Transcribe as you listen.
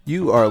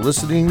You are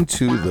listening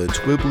to the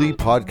Twibbly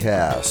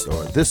Podcast,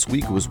 or This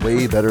Week Was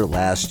Way Better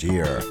Last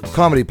Year.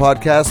 Comedy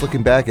podcast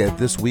looking back at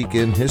this week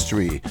in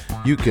history.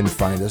 You can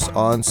find us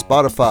on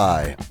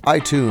Spotify,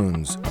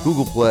 iTunes,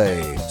 Google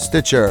Play,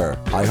 Stitcher,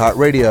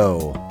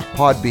 iHeartRadio,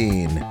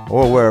 Podbean,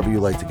 or wherever you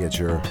like to get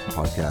your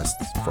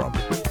podcasts from.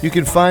 You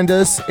can find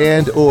us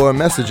and or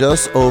message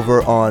us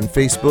over on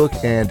Facebook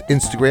and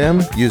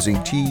Instagram using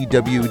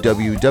TWWWBLY.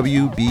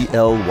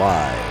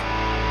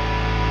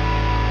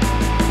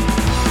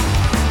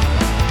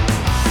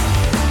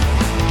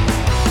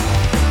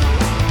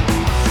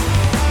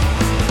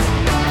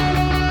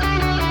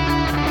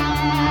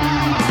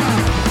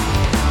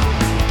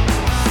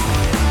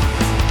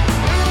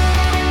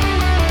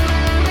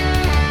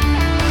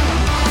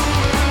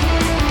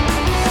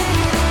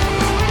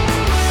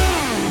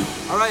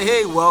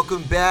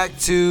 Welcome back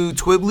to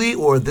Twibbly,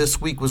 or This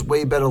Week Was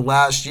Way Better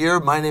Last Year.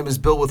 My name is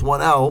Bill with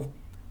one L.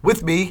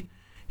 With me,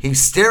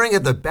 he's staring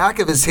at the back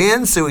of his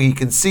hand so he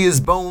can see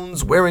his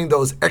bones, wearing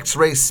those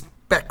X-ray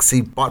specs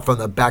he bought from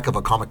the back of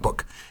a comic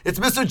book. It's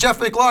Mr. Jeff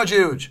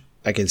McLarge.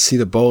 I can see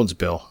the bones,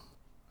 Bill.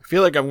 I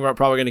feel like I'm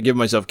probably going to give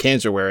myself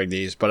cancer wearing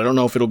these, but I don't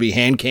know if it'll be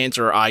hand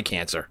cancer or eye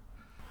cancer.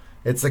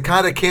 It's the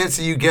kind of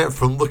cancer you get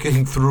from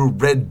looking through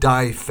red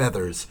dye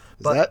feathers.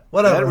 Is that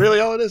really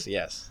all it is?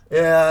 Yes.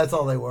 Yeah, that's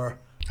all they were.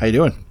 How you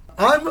doing?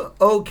 I'm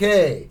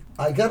okay.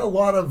 I got a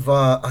lot of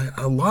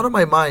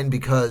my mind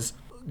because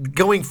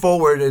going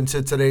forward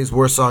into today's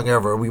worst song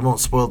ever, we won't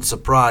spoil the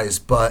surprise,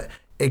 but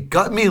it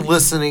got me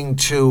listening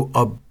to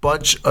a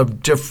bunch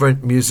of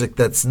different music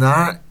that's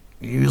not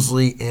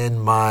usually in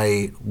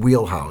my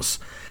wheelhouse.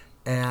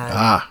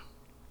 And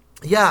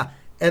yeah,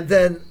 and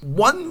then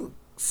one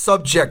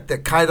subject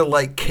that kind of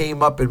like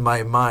came up in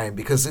my mind,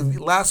 because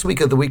last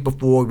week or the week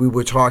before we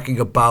were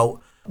talking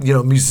about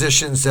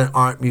musicians that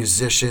aren't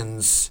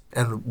musicians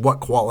and what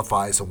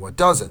qualifies and what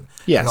doesn't.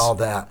 Yes. And all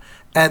that.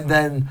 And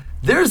then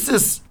there's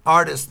this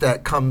artist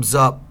that comes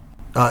up.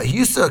 He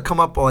used to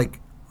come up like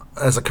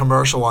as a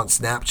commercial on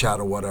Snapchat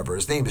or whatever.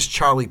 His name is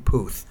Charlie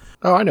Puth.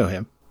 Oh, I know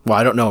him. Well,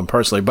 I don't know him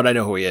personally, but I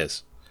know who he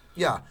is.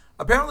 Yeah.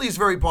 Apparently he's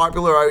very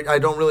popular. I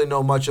don't really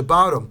know much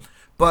about him.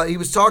 But he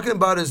was talking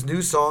about his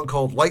new song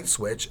called Light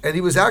Switch, and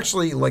he was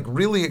actually like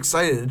really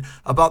excited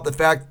about the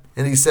fact,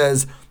 and he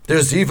says,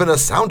 there's even a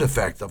sound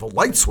effect of a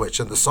light switch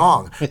in the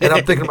song. And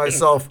I'm thinking to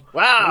myself,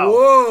 wow.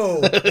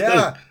 Whoa,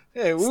 yeah.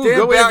 Hey,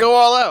 go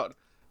all out.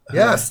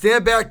 Yeah,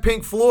 Stand Back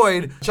Pink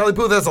Floyd. Charlie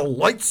Puth has a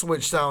light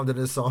switch sound in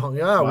his song.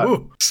 Yeah, wow.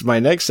 Woo. My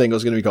next single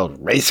is going to be called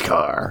Race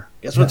Car.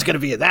 Guess what's going to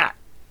be in that?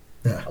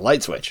 Yeah. A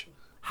light switch.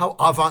 How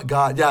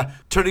avant-garde. Yeah,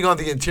 turning on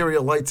the interior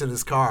lights in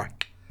his car.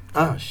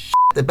 Oh, shit.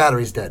 The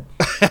battery's dead.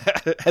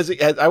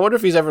 I wonder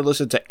if he's ever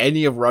listened to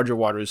any of Roger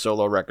Waters'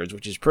 solo records,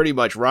 which is pretty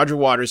much Roger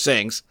Waters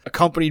sings,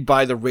 accompanied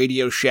by the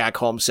Radio Shack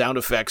home sound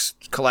effects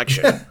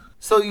collection.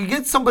 So you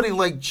get somebody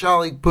like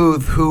Charlie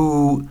Puth,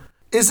 who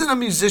isn't a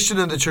musician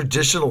in the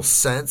traditional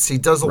sense. He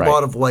does a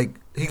lot of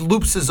he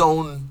loops his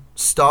own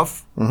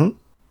stuff. Mm-hmm.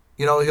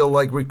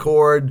 He'll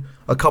record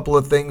a couple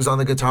of things on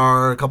the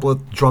guitar, a couple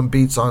of drum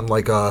beats on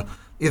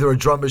either a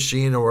drum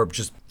machine or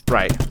just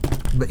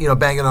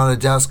banging on a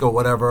desk or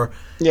whatever.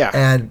 Yeah.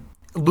 And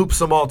loops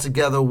them all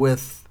together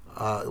with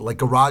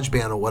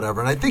GarageBand or whatever.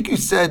 And I think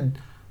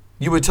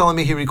you were telling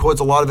me he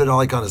records a lot of it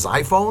on his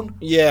iPhone?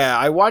 Yeah,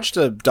 I watched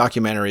a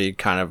documentary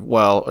 /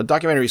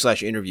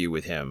 interview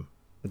with him.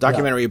 A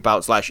documentary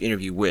about /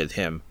 interview with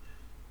him.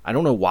 I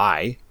don't know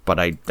why, but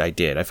I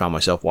did. I found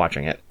myself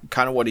watching it.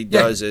 Kind of what he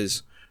does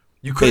is...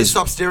 You couldn't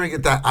stop staring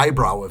at that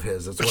eyebrow of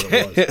his. That's what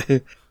it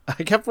was.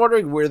 I kept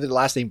wondering where the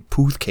last name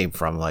Puth came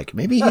from.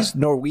 Maybe he's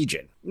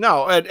Norwegian.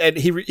 No, and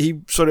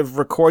he sort of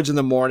records in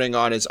the morning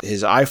on his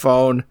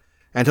iPhone,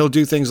 and he'll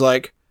do things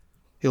like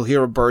he'll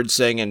hear a bird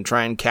sing and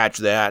try and catch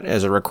that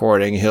as a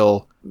recording.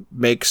 He'll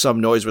make some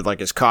noise with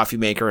his coffee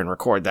maker and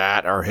record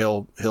that, or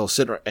he'll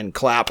sit and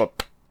clap a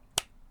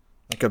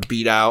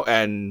beat out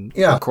and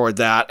record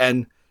that,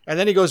 and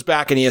then he goes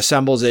back and he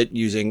assembles it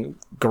using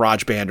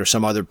GarageBand or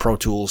some other Pro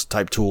Tools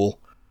type tool.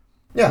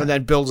 Yeah. And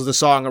then builds the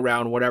song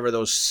around whatever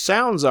those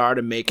sounds are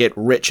to make it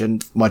rich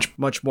and much,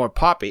 much more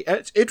poppy. And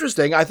it's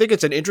interesting. I think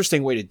it's an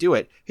interesting way to do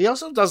it. He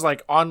also does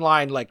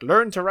online,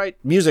 learn to write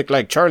music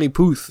like Charlie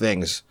Puth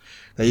things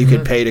that you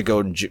can pay to go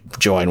and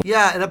join.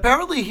 Yeah. And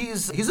apparently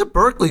he's a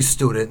Berkeley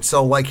student.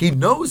 So he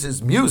knows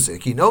his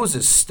music. He knows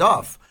his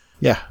stuff.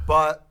 Yeah.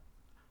 But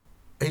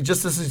he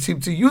just doesn't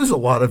seem to use a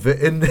lot of it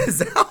in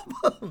his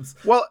albums.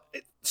 Well,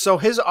 so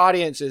his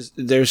audience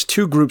there's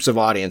two groups of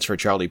audience for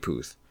Charlie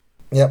Puth.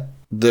 Yep.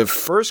 The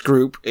first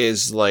group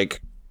is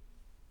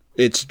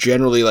it's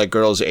generally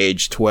girls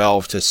aged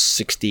 12 to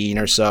 16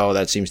 or so.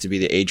 That seems to be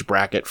the age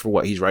bracket for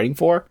what he's writing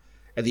for.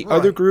 And the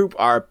other group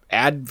are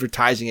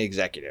advertising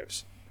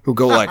executives who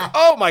go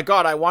oh my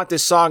God, I want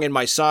this song in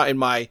my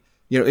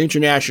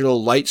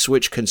International Light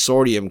Switch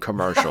Consortium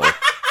commercial.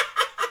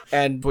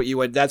 And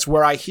that's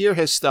where I hear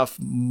his stuff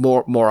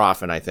more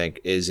often, I think,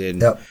 is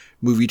in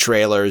movie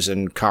trailers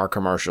and car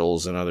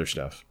commercials and other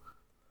stuff.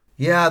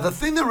 Yeah, the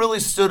thing that really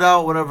stood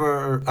out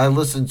whenever I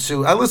listened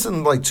 2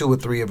 or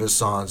 3 of his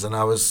songs, and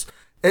I was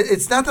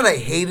It's not that I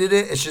hated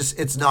it. It's just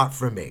it's not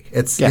for me.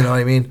 It's Yeah. you know what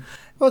I mean.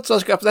 Well,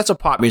 that's a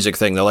pop music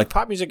thing though. Like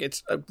pop music,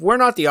 we're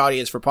not the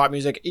audience for pop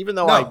music. Even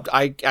though No.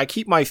 I try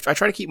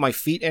to keep my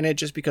feet in it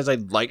just because I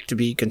like to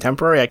be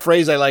contemporary. A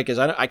phrase I like is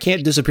I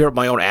can't disappear up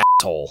my own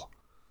asshole.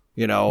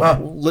 You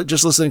know,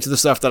 just listening to the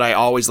stuff that I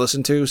always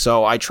listen to.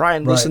 So I try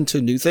and listen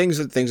to new things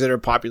and things that are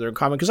popular and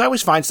common because I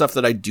always find stuff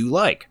that I do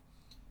like.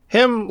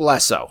 Him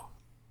less so.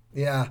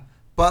 Yeah.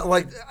 But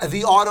like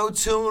the auto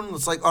tune,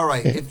 it's like, all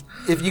right,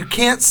 if you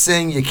can't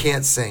sing, you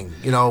can't sing.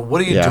 You know, what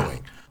are you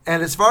doing?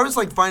 And as far as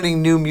like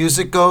finding new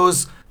music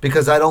goes,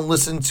 because I don't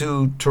listen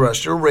to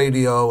terrestrial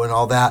radio and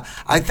all that,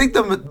 I think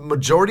the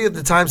majority of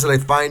the times that I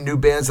find new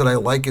bands that I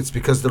like, it's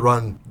because they're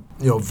on,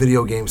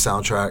 video game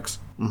soundtracks.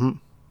 Mm-hmm.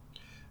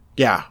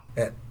 Yeah.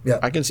 Yeah.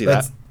 I can see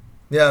that.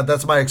 Yeah,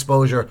 that's my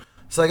exposure.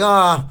 It's like,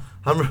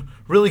 I'm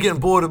really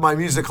getting bored of my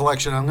music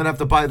collection. I'm going to have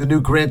to buy the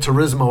new Gran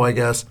Turismo, I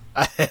guess.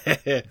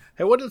 Hey,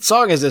 what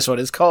song is this one?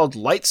 It's called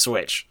Light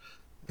Switch.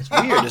 It's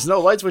weird. There's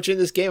no light switch in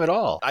this game at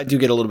all. I do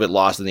get a little bit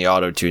lost in the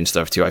auto-tune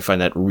stuff, too. I find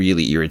that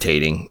really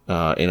irritating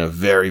in a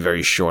very,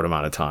 very short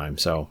amount of time.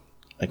 So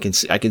I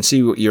can see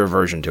your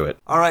aversion to it.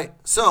 All right.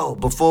 So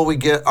before we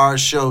get our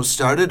show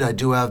started, I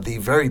do have the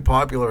very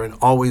popular and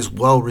always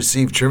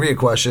well-received trivia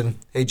question.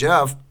 Hey,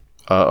 Jeff.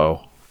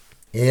 Uh-oh.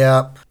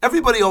 Yeah.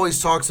 Everybody always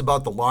talks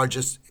about the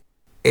largest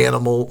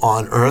animal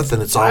on Earth,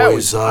 and it's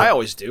always... I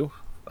always do.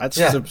 That's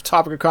the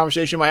topic of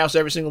conversation in my house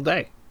every single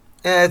day.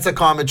 It's a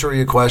common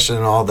trivia question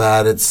and all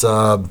that. It's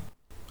a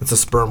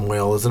sperm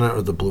whale, isn't it,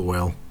 or the blue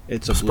whale?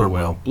 It's a blue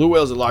whale. Blue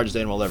whale is the largest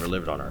animal ever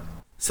lived on Earth.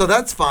 So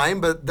that's fine,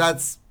 but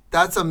that's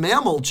a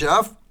mammal,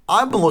 Jeff.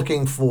 I'm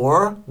looking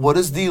for what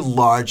is the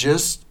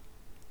largest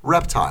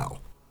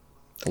reptile?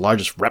 The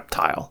largest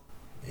reptile?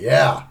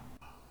 Yeah.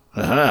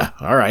 Uh-huh.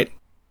 All right.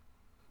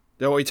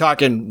 Are we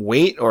talking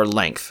weight or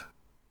length?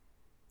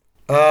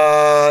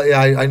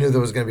 Yeah, I knew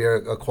there was going to be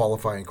a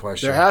qualifying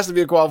question. There has to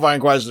be a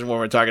qualifying question when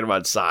we're talking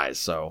about size,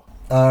 so...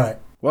 All right.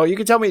 Well, you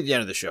can tell me at the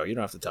end of the show. You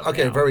don't have to tell me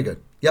Okay, now. very good.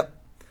 Yep.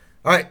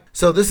 All right,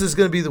 so this is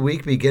going to be the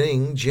week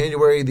beginning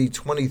January the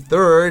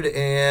 23rd,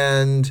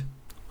 and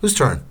whose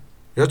turn?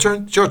 Your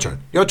turn? It's your turn.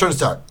 Your turn to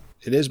start.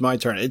 It is my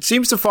turn. It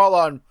seems to fall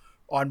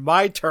on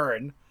my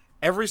turn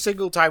every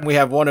single time we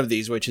have one of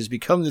these, which has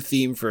become the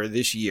theme for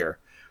this year.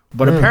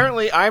 But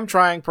apparently I'm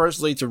trying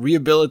personally to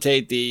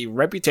rehabilitate the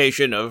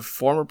reputation of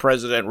former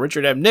President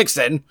Richard M.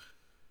 Nixon,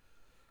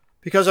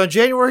 because on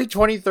January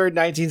 23rd,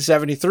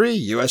 1973,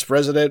 U.S.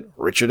 President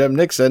Richard M.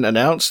 Nixon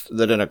announced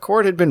that an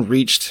accord had been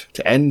reached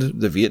to end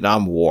the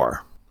Vietnam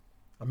War.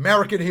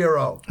 American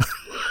hero.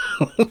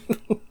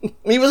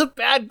 He was a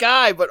bad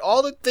guy, but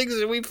all the things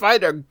that we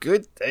find are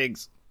good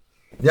things.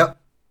 Yep.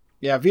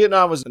 Yeah,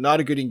 Vietnam was not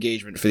a good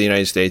engagement for the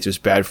United States. It was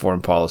bad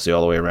foreign policy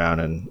all the way around,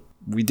 and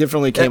we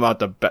definitely came out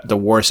the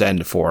worst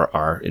end for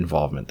our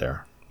involvement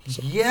there.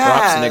 So props to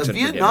Yeah, Nixon for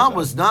getting us Vietnam out.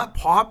 was not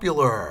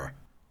popular.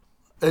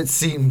 It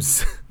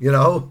seems, you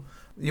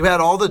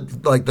had all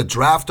the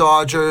draft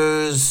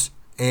dodgers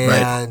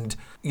and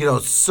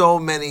so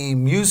many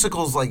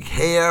musicals like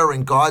Hair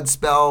and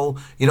Godspell.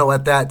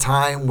 At that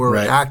time were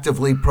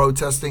actively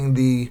protesting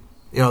the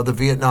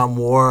Vietnam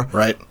War.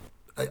 Right.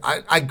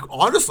 I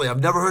honestly,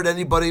 I've never heard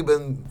anybody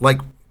been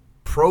like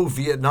pro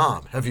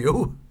Vietnam. Have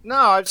you?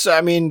 No,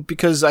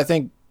 because I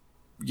think,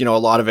 a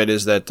lot of it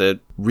is that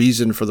the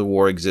reason for the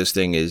war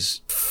existing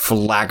is, for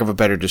lack of a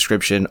better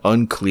description,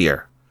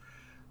 unclear.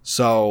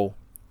 So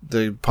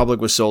the public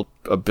was sold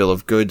a bill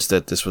of goods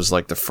that this was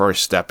like the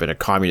first step in a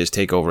communist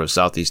takeover of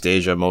Southeast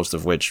Asia, most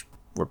of which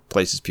were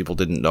places people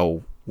didn't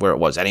know where it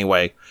was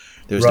anyway.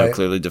 There was no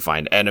clearly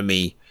defined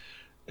enemy.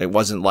 It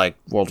wasn't like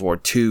World War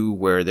II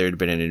where there had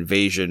been an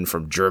invasion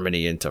from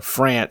Germany into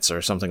France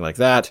or something like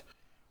that.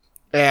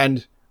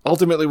 And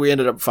ultimately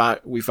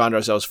we found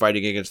ourselves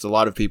fighting against a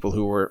lot of people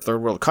who were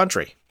third world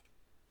country.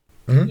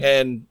 Mm-hmm.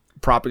 And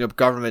propping up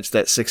governments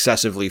that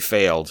successively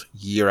failed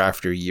year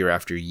after year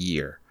after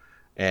year.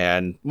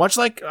 And much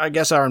like, I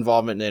guess, our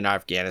involvement in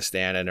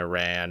Afghanistan and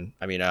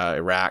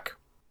Iraq,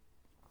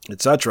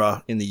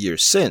 etc., in the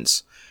years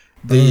since,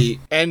 the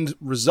end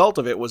result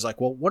of it was like,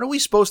 well, what are we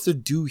supposed to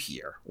do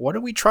here? What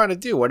are we trying to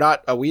do?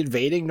 Are we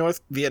invading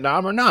North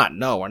Vietnam or not?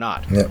 No, we're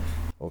not. Yeah.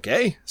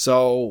 Okay,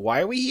 so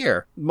why are we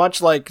here?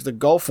 Much like the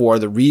Gulf War,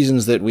 the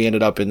reasons that we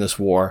ended up in this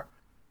war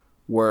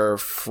were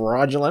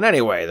fraudulent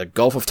anyway. The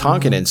Gulf of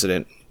Tonkin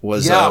incident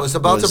was... I was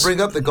about to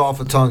bring up the Gulf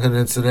of Tonkin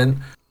incident.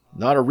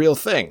 Not a real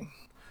thing.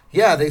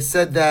 Yeah, they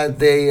said that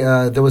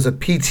there was a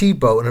PT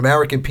boat, an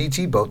American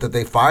PT boat that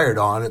they fired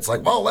on. It's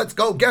like, well, let's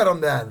go get them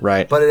then.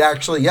 Right. But it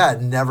actually,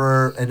 it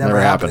never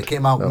happened. It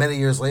came out Nope. many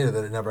years later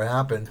that it never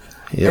happened.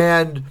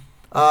 Yep.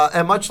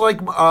 And much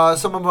like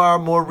some of our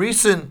more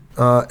recent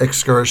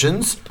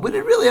excursions, we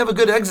didn't really have a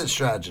good exit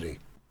strategy.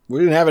 We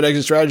didn't have an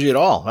exit strategy at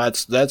all.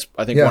 That's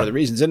I think one of the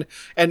reasons.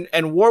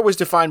 And war was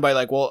defined by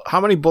like, well,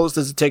 how many bullets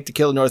does it take to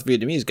kill a North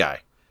Vietnamese guy?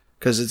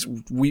 Because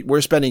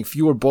we're spending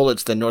fewer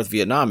bullets than North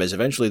Vietnam is.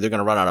 Eventually, they're going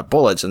to run out of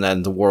bullets, and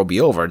then the war will be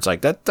over. It's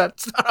like that's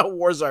not how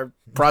wars are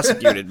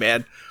prosecuted,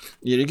 man.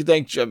 You can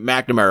thank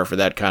McNamara for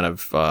that kind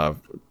of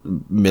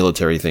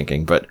military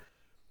thinking. But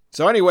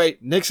So anyway,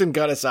 Nixon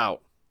got us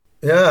out.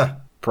 Yeah.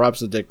 Props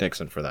to Dick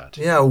Nixon for that.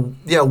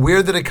 Yeah.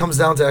 Weird that it comes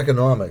down to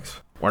economics.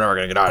 We're never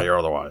going to get out of here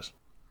otherwise.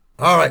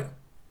 All right.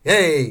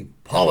 Hey,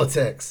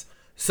 politics.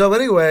 So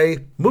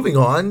anyway, moving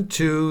on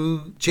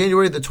to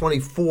January the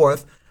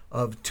 24th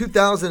of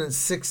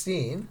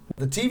 2016,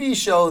 the TV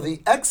show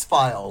The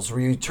X-Files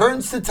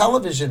returns to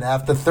television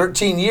after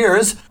 13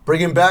 years,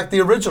 bringing back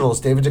the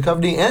originals, David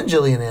Duchovny and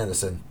Gillian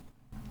Anderson.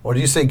 Or do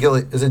you say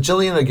Gillian? Is it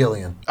Gillian or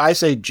Gillian? I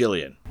say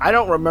Gillian. I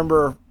don't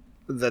remember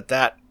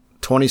that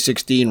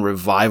 2016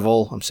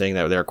 revival, I'm saying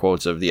that with air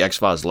quotes, of The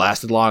X-Files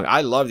lasted long.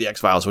 I love The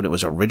X-Files when it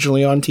was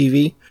originally on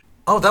TV.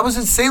 Oh, that was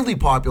insanely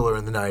popular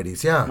in the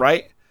 90s, yeah.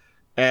 Right?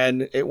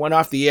 And it went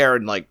off the air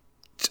in I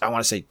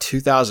want to say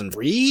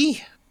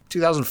 2003,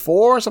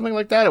 2004, something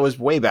like that. It was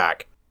way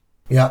back.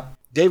 Yeah.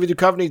 David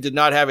Duchovny did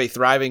not have a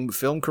thriving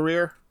film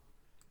career.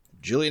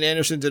 Gillian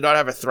Anderson did not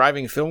have a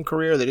thriving film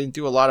career. They didn't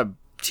do a lot of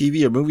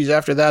TV or movies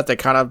after that. They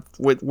kind of,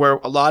 where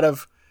a lot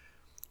of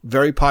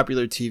very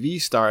popular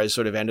TV stars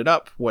sort of ended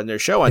up when their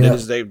show ended,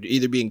 is they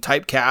either being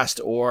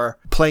typecast or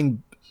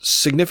playing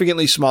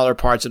significantly smaller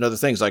parts in other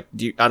things. Like,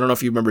 I don't know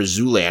if you remember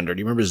Zoolander. Do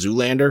you remember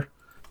Zoolander?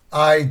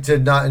 I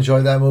did not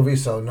enjoy that movie,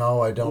 so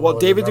no, I don't. Well,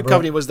 David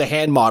remember. Duchovny was the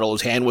hand model.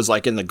 His hand was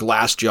like in the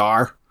glass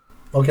jar.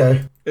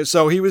 Okay.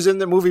 So he was in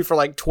the movie for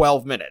like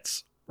 12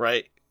 minutes,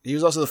 right? He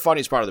was also the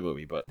funniest part of the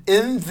movie, but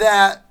in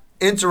that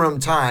interim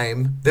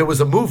time, there was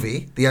a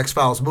movie, the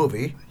X-Files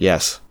movie.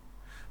 Yes.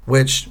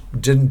 Which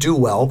didn't do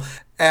well.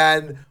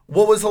 And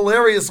what was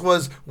hilarious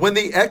was when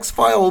the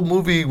X-File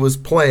movie was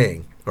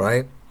playing,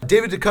 right?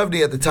 David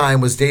Duchovny at the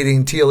time was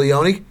dating Tia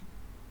Leone.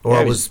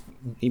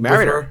 He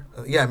married her.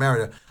 Yeah,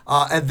 married her.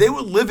 And they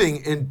were living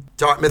in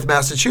Dartmouth,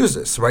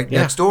 Massachusetts, right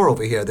next door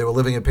over here. They were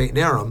living in Peyton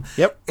Aram.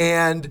 Yep.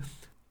 And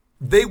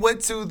they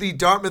went to the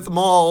Dartmouth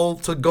Mall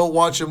to go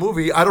watch a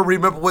movie. I don't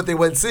remember what they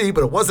went to see,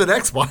 but it wasn't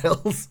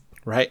X-Files.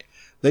 Right.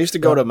 They used to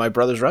go to my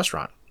brother's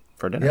restaurant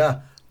for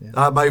dinner.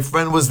 Yeah. My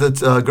friend was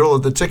the girl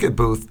at the ticket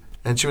booth,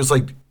 and she was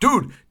like,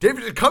 dude,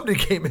 David Duchovny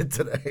came in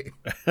today.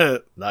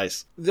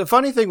 Nice. The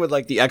funny thing with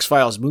like the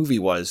X-Files movie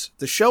was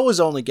the show was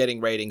only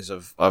getting ratings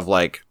of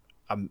like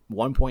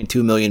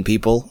 1.2 million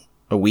people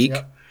a week.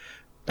 Yep.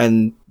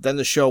 And then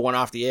the show went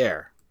off the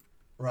air.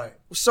 Right.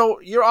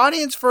 So your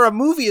audience for a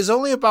movie is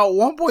only about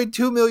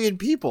 1.2 million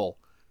people.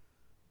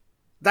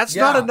 That's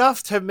not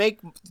enough to make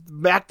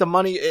back the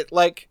money.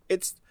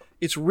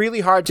 It's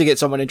really hard to get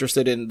someone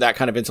interested in that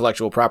kind of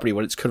intellectual property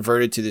when it's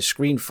converted to the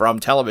screen from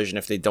television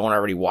if they don't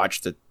already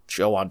watch the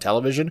show on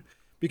television.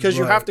 Because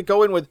you have to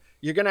go in with,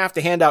 you're going to have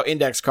to hand out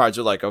index cards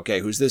with like,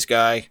 okay, who's this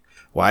guy?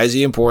 Why is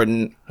he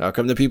important? How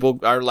come the people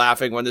are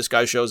laughing when this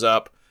guy shows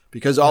up?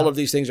 Because all of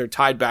these things are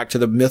tied back to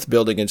the myth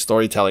building and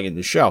storytelling in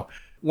the show.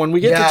 When we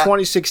get to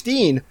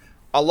 2016,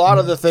 a lot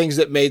of the things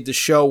that made the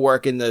show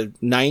work in the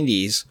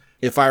 90s,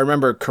 if I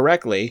remember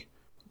correctly,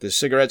 the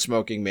cigarette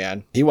smoking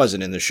man, he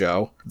wasn't in the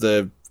show.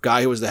 The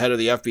guy who was the head of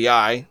the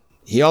FBI,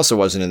 he also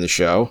wasn't in the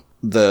show.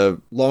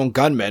 The lone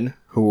gunmen,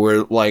 who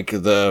were like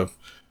they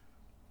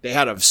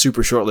had a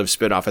super short-lived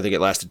spinoff. I think it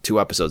lasted 2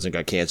 episodes and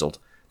got canceled.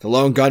 The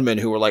lone gunmen,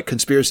 who were like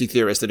conspiracy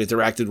theorists that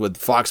interacted with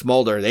Fox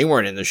Mulder, they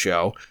weren't in the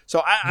show.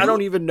 So I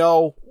don't even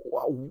know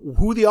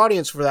who the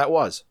audience for that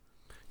was.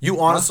 You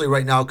honestly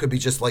right now could be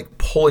just like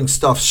pulling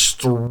stuff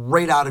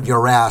straight out of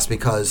your ass,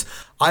 because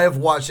I have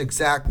watched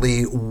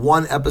exactly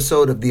 1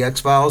 episode of The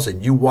X-Files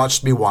and you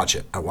watched me watch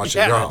it. I watched it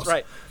at your house.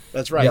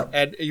 That's right. Yep.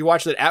 And you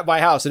watched it at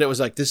my house and it was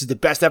like, this is the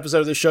best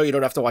episode of the show. You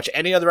don't have to watch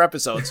any other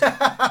episodes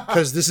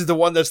because this is the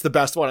one that's the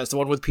best one. It's the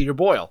one with Peter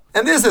Boyle.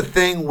 And there's a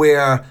thing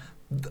where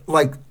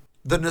like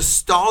the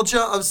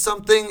nostalgia of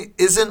something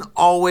isn't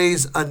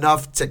always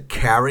enough to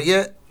carry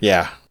it.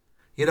 Yeah.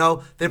 You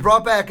know, they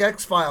brought back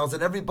X-Files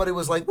and everybody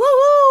was like,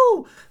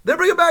 woo-hoo, they're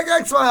bringing back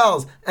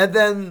X-Files. And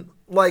then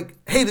like,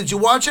 hey, did you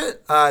watch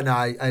it? No,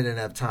 I didn't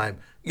have time.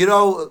 You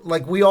know,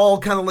 like we all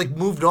kind of like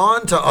moved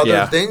on to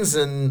other things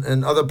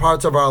and other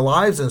parts of our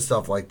lives and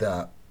stuff like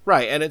that.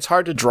 Right. And it's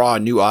hard to draw a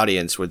new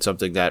audience with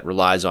something that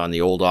relies on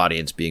the old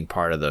audience being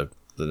part of the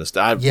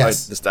nostalgia.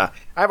 Yes. I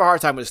have a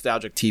hard time with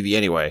nostalgic TV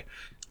anyway,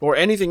 or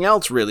anything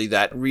else really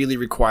that really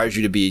requires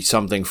you to be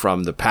something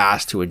from the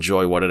past to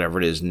enjoy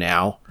whatever it is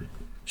now.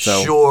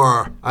 So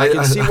sure. I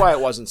can see why it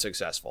wasn't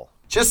successful.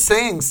 Just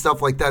saying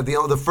stuff like that,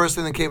 the first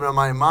thing that came into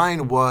my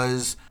mind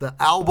was the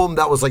album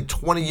that was like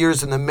 20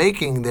 years in the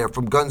making there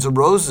from Guns N'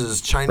 Roses,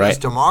 Chinese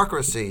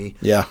Democracy.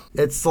 Yeah.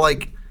 It's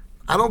like,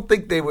 I don't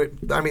think they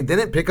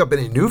didn't pick up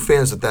any new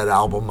fans with that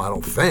album, I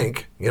don't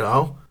think, you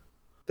know?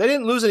 They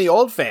didn't lose any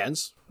old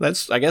fans.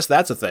 I guess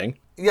that's a thing.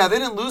 Yeah, they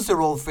didn't lose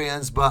their old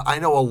fans, but I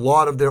know a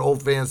lot of their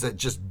old fans that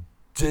just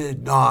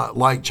did not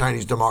like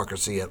Chinese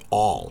Democracy at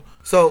all.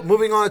 So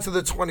moving on to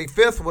the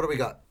 25th, what do we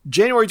got?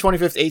 January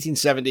 25th,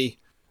 1870.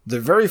 The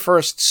very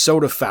first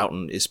soda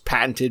fountain is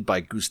patented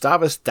by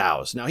Gustavus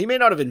Daus. Now, he may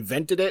not have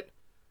invented it.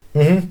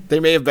 Mm-hmm. There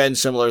may have been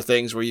similar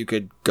things where you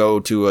could go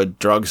to a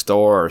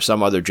drugstore or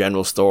some other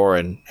general store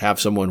and have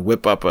someone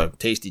whip up a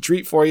tasty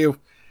treat for you.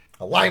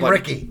 A Lime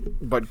Ricky.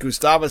 But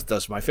Gustavus,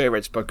 that's my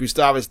favorites, but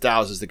Gustavus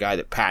Daus is the guy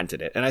that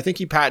patented it. And I think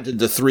he patented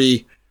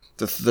the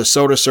the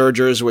soda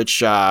surgers, which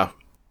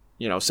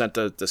sent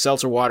the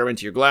seltzer water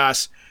into your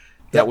glass.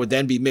 That would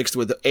then be mixed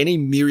with any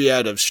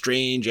myriad of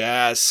strange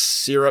ass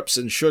syrups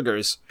and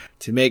sugars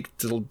to make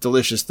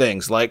delicious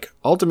things. Like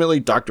ultimately,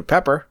 Dr.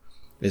 Pepper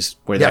is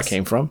where that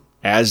came from,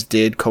 as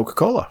did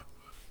Coca-Cola.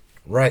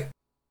 Right.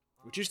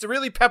 Which used to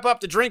really pep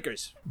up the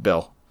drinkers,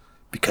 Bill,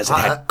 because it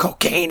had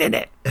cocaine in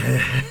it.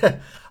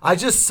 I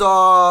just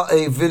saw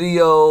a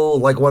video,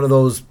 like one of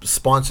those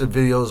sponsored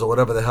videos or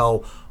whatever the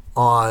hell,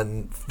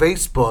 on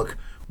Facebook,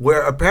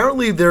 where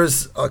apparently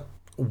there's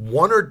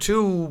one or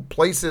two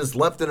places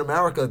left in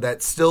America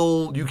that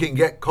still you can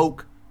get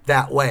Coke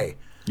that way.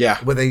 Yeah.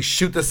 Where they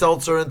shoot the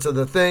seltzer into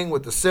the thing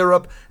with the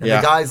syrup, and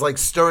the guy's like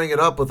stirring it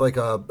up with like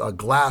a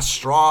glass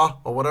straw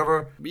or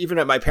whatever. Even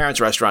at my parents'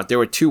 restaurant, there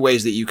were two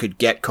ways that you could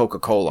get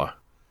Coca-Cola.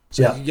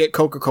 So you can get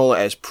Coca-Cola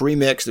as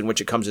pre-mixed, in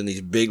which it comes in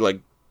these big, like,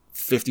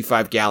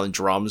 55-gallon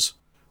drums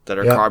that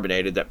are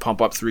carbonated that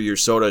pump up through your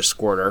soda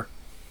squirter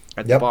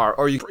at the bar.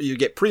 Or you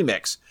get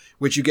pre-mix,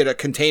 which you get a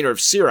container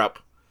of syrup,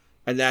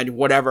 and then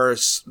whatever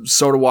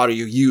soda water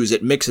you use,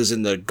 it mixes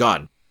in the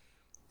gun.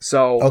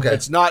 So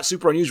it's not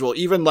super unusual.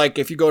 Even like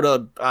if you go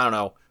to, I don't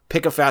know,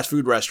 pick a fast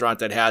food restaurant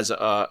that has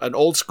an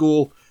old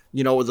school,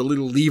 with the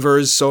little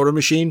levers soda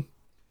machine.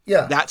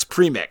 Yeah. That's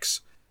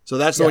pre-mix. So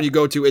that's the one you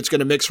go to. It's going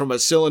to mix from a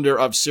cylinder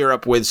of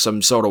syrup with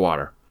some soda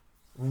water.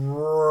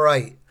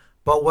 Right.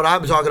 But what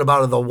I'm talking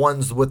about are the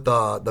ones with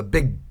the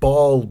big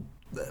ball,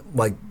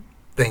 like,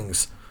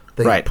 things.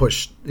 They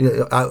push.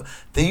 There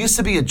used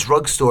to be a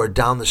drugstore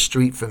down the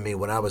street from me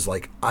when I was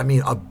like,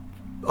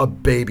 a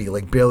baby,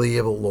 like barely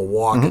able to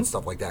walk and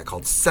stuff like that,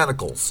 called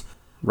Senecals.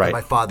 Right. And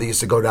my father used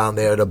to go down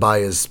there to buy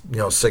his,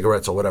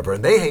 cigarettes or whatever,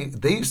 and they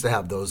used to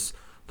have those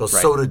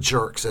soda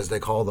jerks, as they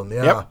call them.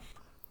 Yeah. Yep.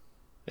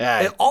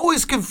 Yeah. It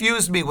always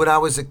confused me when I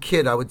was a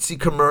kid. I would see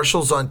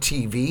commercials on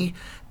TV,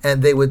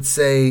 and they would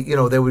say,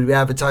 they would be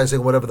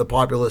advertising whatever the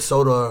popular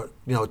soda,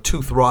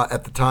 tooth rot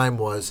at the time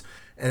was.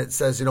 And it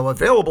says,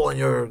 available in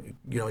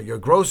your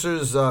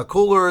grocers,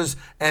 coolers,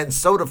 and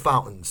soda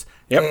fountains.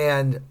 Yep.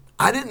 And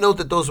I didn't know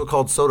that those were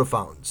called soda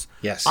fountains.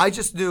 Yes. I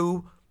just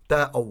knew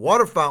that a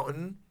water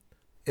fountain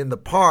in the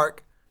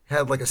park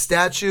had like a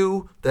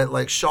statue that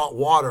like shot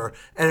water.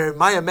 And in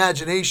my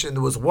imagination,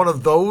 there was one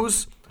of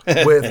those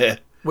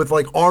with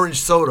like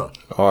orange soda,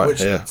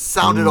 which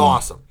sounded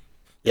awesome.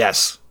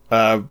 Yes.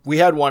 We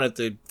had one at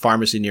the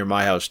pharmacy near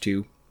my house,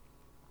 too.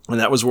 And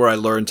that was where I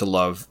learned to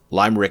love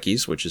Lime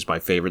Rickeys, which is my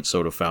favorite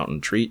soda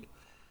fountain treat.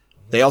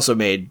 They also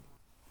made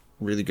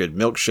really good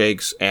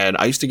milkshakes, and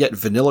I used to get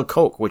vanilla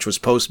Coke, which was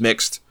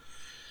post-mixed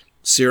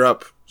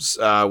syrup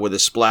with a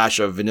splash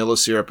of vanilla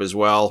syrup as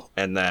well,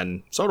 and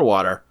then soda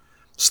water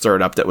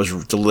stirred up that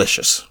was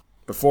delicious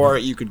before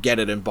you could get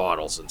it in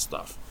bottles and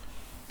stuff.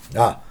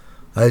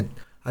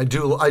 I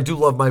do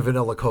love my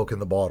vanilla Coke in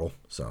the bottle.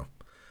 So,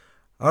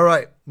 all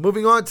right,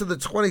 moving on to the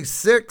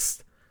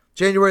 26th.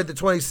 January the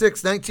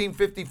 26th,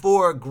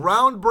 1954,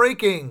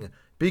 groundbreaking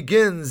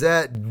begins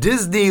at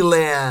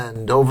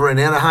Disneyland over in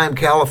Anaheim,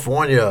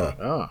 California.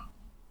 Oh.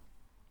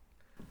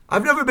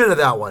 I've never been to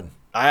that one.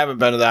 I haven't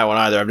been to that one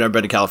either. I've never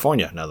been to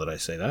California, now that I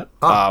say that.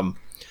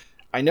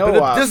 I know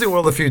been to Disney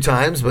World a few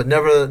times, but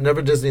never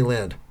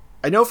Disneyland.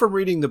 I know from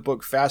reading the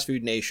book Fast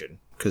Food Nation,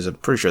 because I'm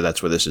pretty sure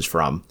that's where this is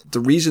from, the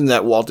reason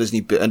that Walt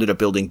Disney ended up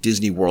building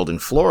Disney World in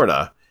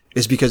Florida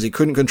is because he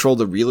couldn't control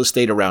the real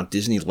estate around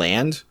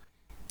Disneyland.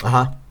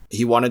 Uh-huh.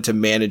 He wanted to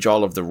manage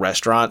all of the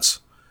restaurants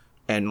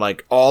and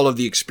like all of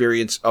the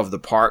experience of the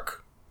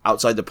park,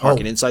 outside the park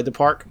and inside the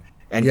park,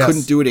 and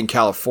couldn't do it in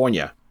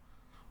California.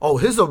 Oh,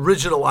 his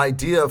original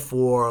idea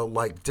for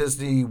like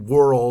Disney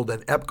World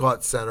and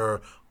Epcot Center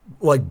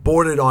like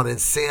bordered on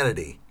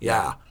insanity.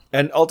 Yeah.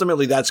 And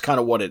ultimately that's kind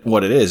of what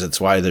it is.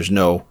 It's why there's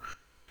no,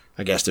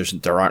 I guess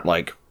there aren't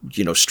like,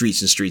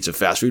 streets and streets of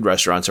fast food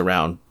restaurants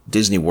around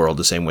Disney World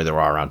the same way there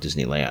are around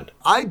Disneyland.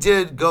 I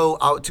did go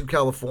out to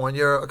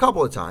California a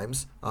couple of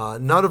times,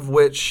 none of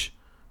which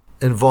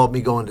involved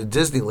me going to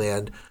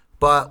Disneyland,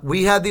 but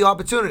we had the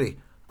opportunity.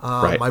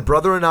 My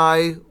brother and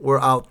I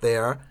were out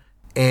there,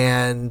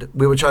 and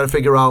we were trying to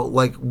figure out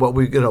like what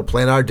we,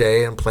 plan our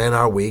day and plan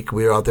our week.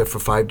 We were out there for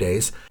 5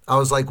 days. I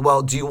was like,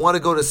 well, do you want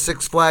to go to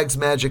Six Flags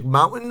Magic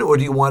Mountain or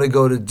do you want to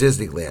go to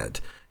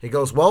Disneyland? He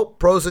goes, well,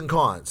 pros and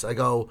cons. I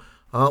go,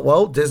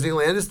 well,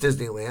 Disneyland is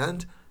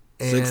Disneyland.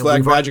 And Six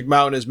Flags Magic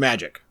Mountain is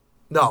magic.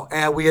 No,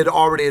 and we had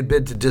already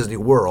been to Disney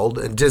World,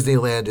 and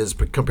Disneyland is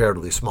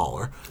comparatively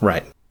smaller.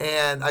 Right.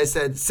 And I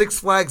said, Six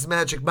Flags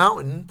Magic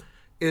Mountain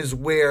is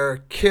where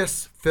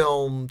Kiss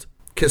filmed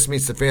Kiss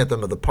Meets the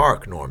Phantom of the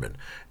Park, Norman.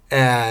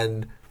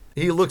 And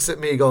he looks at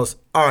me, he goes,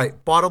 all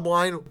right, bottom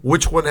line,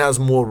 which one has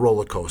more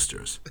roller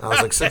coasters? I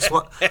was like, Six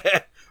Flags.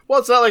 Well,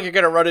 it's not like you're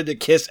going to run into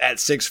Kiss at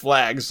Six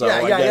Flags, so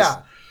I guess...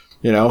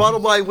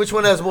 Bottom line, which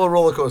one has more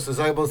roller coasters?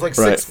 I was like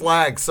Six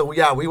Flags. So,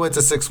 we went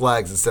to Six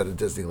Flags instead of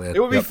Disneyland.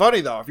 It would be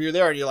funny, though, if you're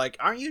there and you're like,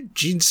 aren't you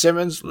Gene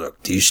Simmons?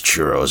 Look, these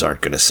churros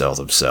aren't going to sell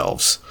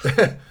themselves.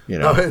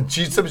 No,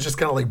 Gene Simmons just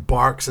kind of like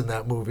barks in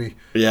that movie.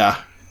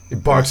 Yeah. He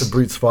barks and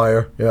breathes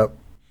fire. Yep.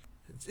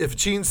 If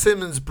Gene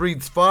Simmons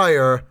breathes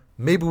fire,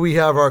 maybe we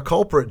have our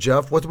culprit,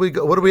 Jeff. What do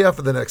we have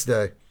for the next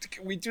day?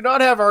 We do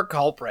not have our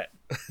culprit.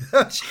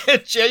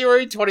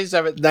 January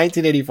 27th,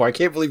 1984. I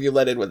can't believe you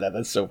let in with that.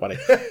 That's so funny.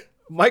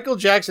 Michael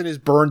Jackson is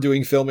burned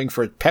doing filming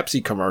for a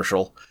Pepsi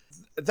commercial.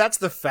 That's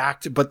the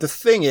fact. But the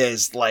thing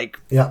is, like,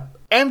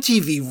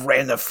 MTV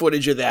ran the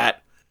footage of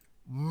that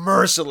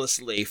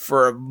mercilessly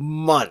for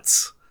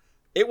months.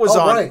 It was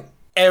on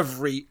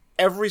every.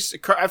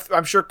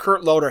 I'm sure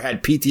Kurt Loder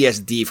had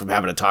PTSD from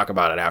having to talk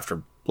about it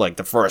after like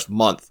the first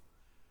month.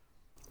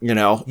 You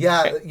know?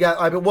 Yeah.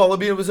 I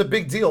mean, it was a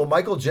big deal.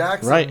 Michael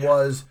Jackson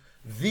was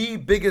the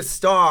biggest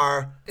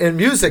star in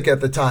music at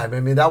the time.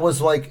 I mean, that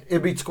was like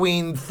in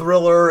between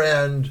Thriller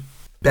and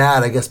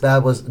Bad. I guess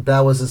Bad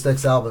was his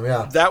next album.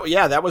 Yeah.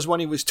 That was when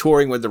he was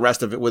touring with the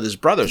rest of it with his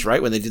brothers,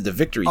 right? When they did the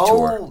Victory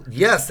tour. Oh,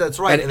 yes, that's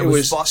right. And it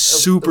was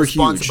super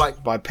huge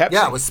by Pepsi.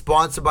 Yeah, it was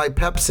sponsored by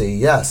Pepsi.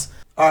 Yes.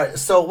 All right,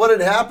 so what had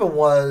happened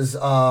was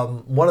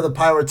one of the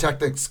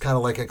pyrotechnics kind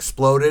of like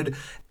exploded,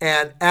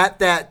 and at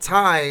that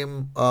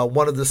time,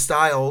 one of the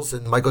styles,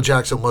 and Michael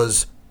Jackson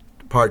was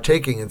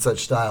partaking in such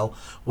style,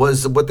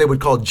 was what they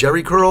would call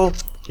Jerry curl.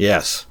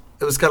 Yes.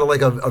 It was kind of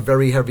like a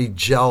very heavy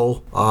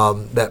gel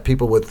that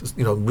people with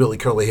really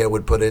curly hair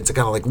would put in to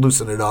kind of like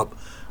loosen it up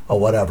or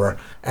whatever,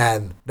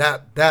 and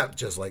that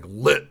just like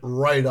lit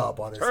right up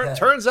on his head.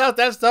 Turns out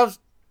that stuff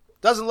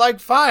doesn't like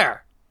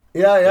fire.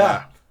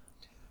 Yeah.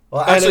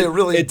 Well, actually, it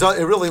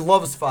really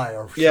loves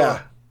fire. Sure.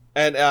 Yeah,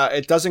 and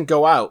it doesn't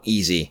go out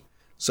easy.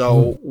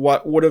 So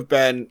what would have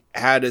been,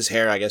 had his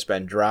hair, I guess,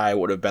 been dry,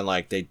 would have been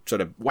like they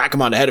sort of whack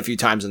him on the head a few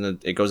times and then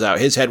it goes out.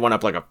 His head went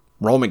up like a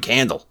Roman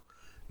candle.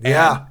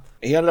 Yeah.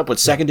 And he ended up with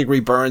second-degree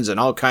burns and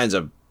all kinds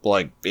of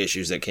like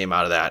issues that came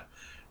out of that.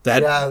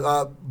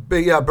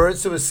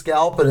 Burns to his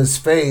scalp and his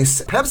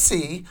face.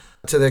 Pepsi,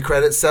 to their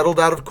credit, settled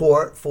out of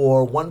court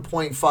for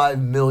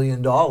 $1.5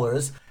 million.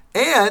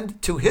 And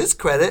to his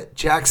credit,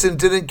 Jackson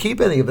didn't keep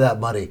any of that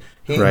money.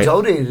 He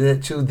donated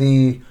it to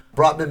the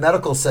Brotman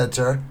Medical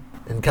Center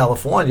in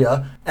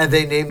California, and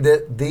they named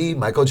it the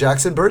Michael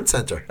Jackson Burn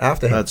Center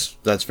after him.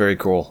 That's very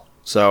cool.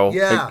 So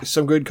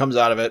some good comes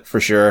out of it for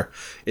sure.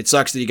 It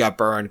sucks that he got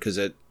burned because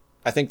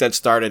I think that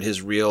started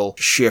his real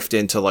shift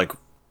into like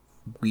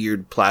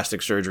weird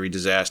plastic surgery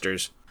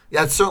disasters.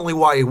 Yeah, that's certainly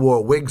why he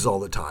wore wigs all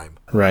the time.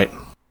 Right.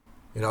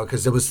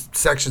 Because there was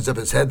sections of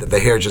his head that the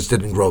hair just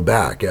didn't grow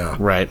back. Yeah.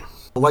 Right.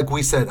 Like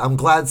we said, I'm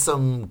glad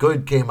some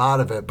good came out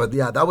of it. But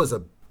yeah, that was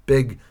a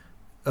big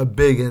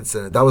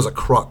incident. That was a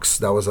crux.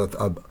 That was a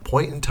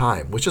point in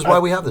time, which is why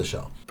we have this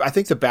show. I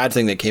think the bad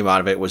thing that came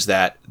out of it was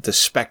that the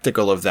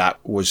spectacle of that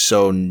was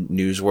so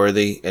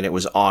newsworthy and it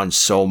was on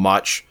so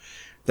much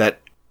that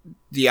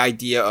the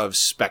idea of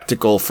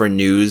spectacle for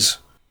news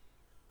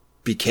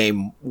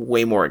became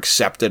way more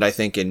accepted, I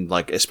think, in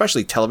like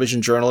especially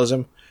television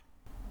journalism.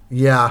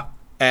 Yeah.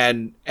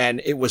 And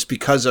it was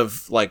because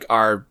of like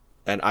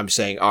and I'm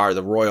saying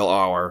the royal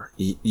R,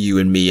 you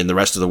and me and the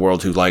rest of the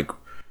world who like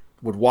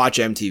would watch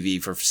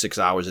MTV for 6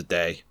 hours a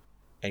day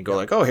and go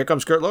like, oh, here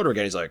comes Kurt Loder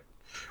again. He's like,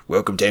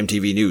 welcome to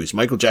MTV News.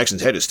 Michael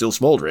Jackson's head is still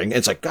smoldering. And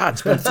it's like, God,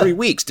 it's been 3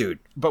 weeks, dude.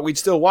 But we'd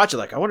still watch it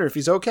like, I wonder if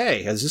he's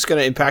okay. Is this going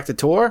to impact the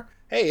tour?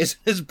 Hey, is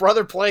his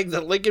brother playing the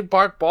Lincoln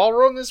Park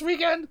Ballroom this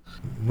weekend?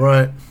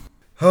 Right.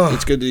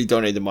 It's good that he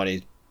donated the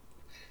money.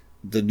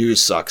 The news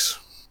sucks.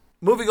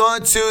 Moving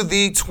on to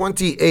the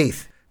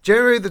 28th.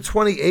 January the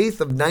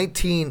 28th of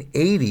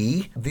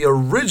 1980, the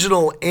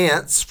original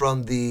Ants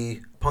from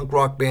the punk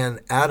rock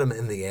band Adam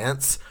and the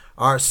Ants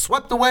are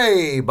swept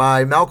away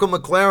by Malcolm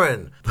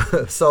McLaren.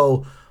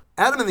 So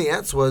Adam and the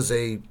Ants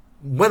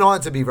went on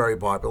to be very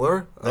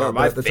popular. They were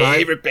my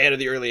favorite band of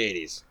the early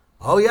 80s.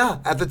 Oh, yeah.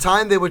 At the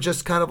time, they were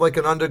just kind of like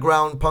an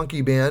underground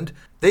punky band.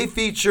 They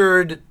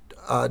featured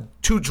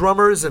 2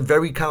 drummers and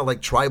very kind of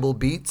like tribal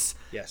beats.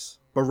 Yes.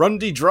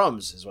 Burundi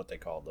drums is what they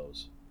called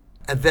those.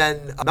 And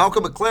then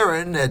Malcolm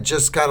McLaren had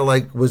just kind of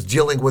like was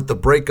dealing with the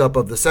breakup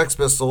of the Sex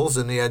Pistols,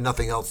 and he had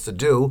nothing else to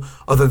do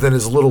other than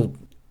his little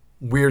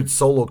weird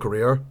solo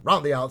career.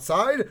 Round the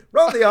outside.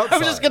 I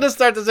was just going to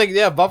start to sing,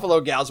 Buffalo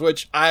Gals,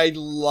 which I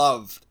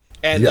loved.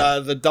 And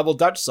the Double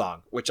Dutch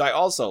song, which I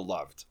also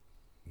loved.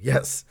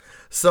 Yes.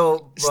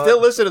 So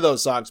still listen to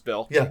those songs,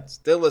 Bill. Yeah.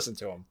 Still listen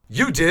to them.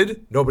 You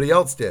did. Nobody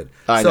else did.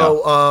 I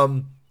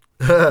know.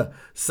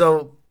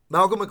 So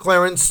Malcolm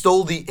McLaren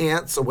stole the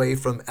Ants away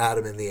from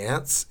Adam and the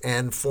Ants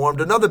and formed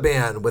another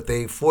band with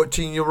a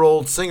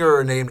 14-year-old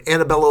singer named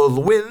Annabella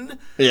Lwin.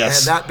 Yes.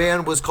 And that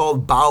band was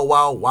called Bow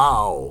Wow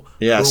Wow.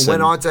 Yes. Who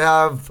went on to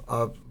have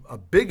a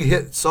big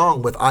hit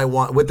song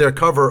with their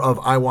cover of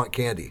I Want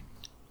Candy.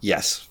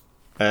 Yes.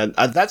 And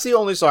that's the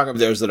only song of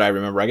theirs that I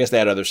remember. I guess they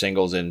had other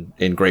singles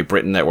in Great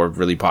Britain that were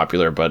really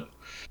popular, but...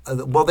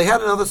 Well, they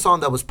had another song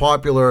that was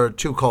popular,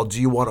 too, called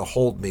Do You Want to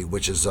Hold Me,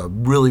 which is a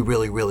really,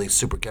 really, really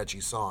super catchy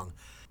song.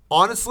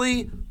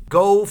 Honestly,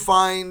 go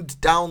find,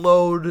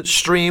 download,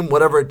 stream,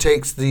 whatever it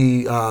takes,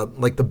 the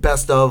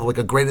best of, like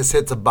a greatest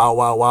hits of Bow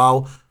Wow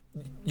Wow.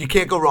 you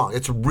can't go wrong.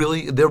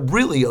 They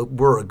really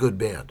were a good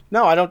band.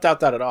 No, I don't doubt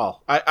that at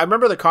all. I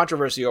remember the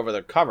controversy over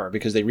the cover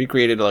because they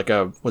recreated like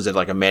a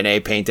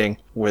Manet painting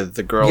with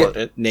the girl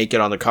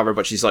naked on the cover,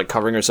 but she's like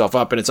covering herself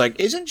up. And it's like,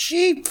 isn't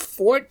she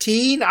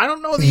 14? I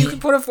don't know that you can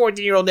put a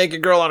 14-year-old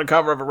naked girl on a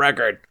cover of a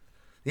record.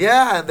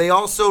 Yeah, and they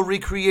also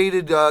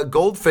recreated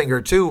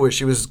Goldfinger, too, where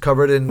she was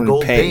covered in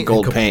gold paint.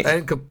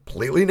 And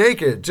completely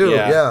naked, too.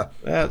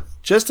 Yeah.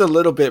 Just a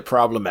little bit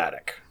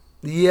problematic.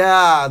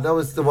 Yeah, that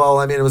was it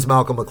was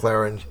Malcolm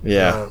McLaren.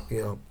 Yeah.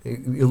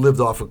 He lived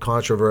off of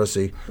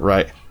controversy.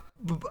 Right.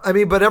 I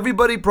mean, but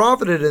everybody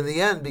profited in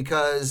the end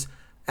because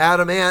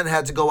Adam Ant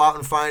had to go out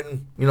and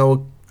find,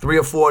 3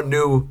 or 4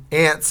 new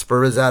ants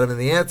for his Adam and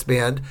the Ants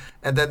band.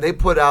 And then they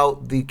put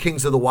out the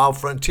Kings of the Wild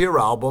Frontier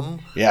album.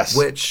 Yes.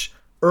 Which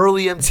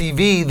early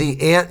MTV,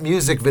 the Ant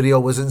music video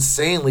was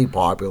insanely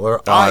popular.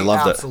 Oh, I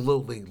loved it.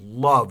 Absolutely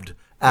loved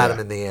Adam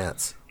and the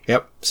Ants.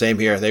 Yep, same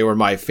here. They were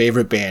my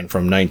favorite band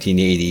from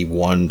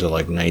 1981 to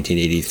like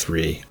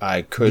 1983.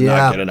 I could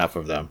not get enough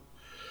of them.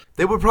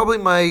 They were probably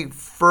my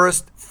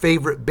first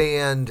favorite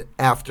band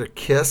after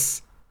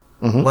Kiss.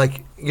 Mm-hmm.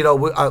 Like,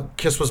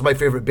 Kiss was my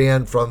favorite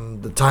band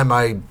from the time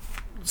I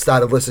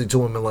started listening to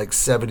them in like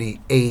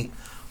 78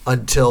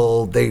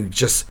 until they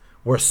just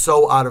were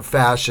so out of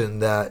fashion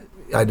that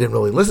I didn't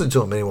really listen to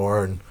them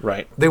anymore. And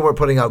right. They weren't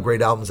putting out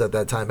great albums at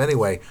that time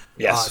anyway.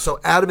 Yes. So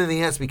Adam and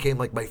the Ants became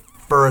like my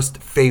first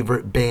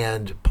favorite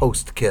band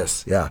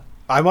post-Kiss. Yeah.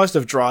 I must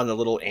have drawn the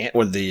little ant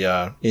with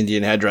the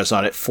Indian headdress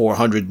on it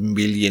 400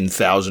 million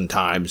thousand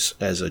times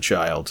as a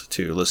child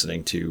to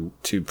listening to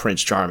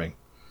Prince Charming.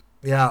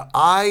 Yeah,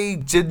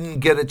 I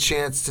didn't get a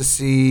chance to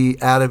see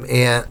Adam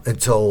Ant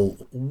until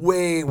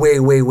way, way,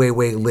 way, way,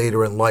 way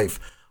later in life.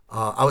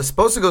 I was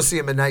supposed to go see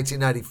him in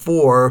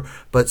 1994,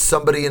 but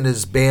somebody in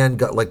his band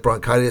got like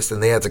bronchitis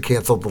and they had to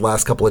cancel the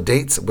last couple of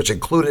dates, which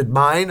included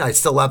mine. I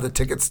still have the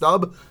ticket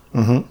stub.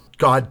 Mm-hmm.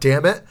 God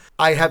damn it.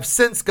 I have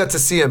since got to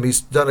see him.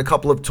 He's done a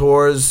couple of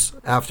tours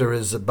after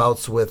his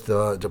bouts with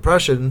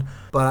depression.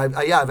 But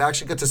I've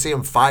actually got to see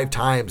him 5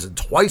 times, and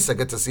twice I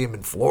got to see him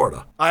in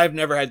Florida. I've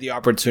never had the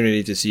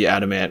opportunity to see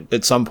Adam Ant.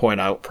 At some point,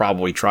 I'll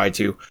probably try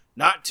to.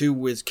 Not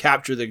to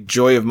capture the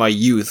joy of my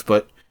youth,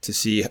 but to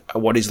see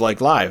what he's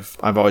like live.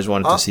 I've always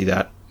wanted to see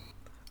that.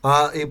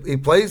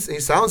 He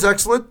sounds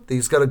excellent.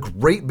 He's got a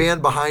great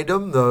band behind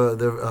him.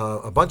 They're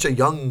a bunch of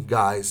young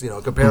guys,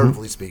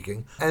 comparatively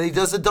speaking. And he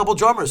does the double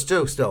drummers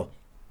too, still.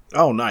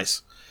 Oh,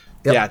 nice.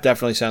 Yep. Yeah, it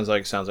definitely sounds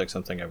like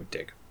something I would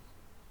dig.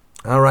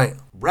 All right.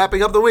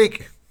 Wrapping up the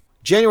week.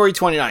 January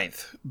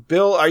 29th.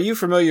 Bill, are you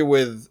familiar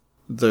with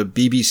the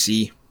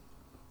BBC,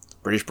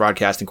 British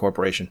Broadcasting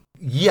Corporation?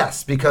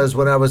 Yes, because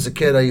when I was a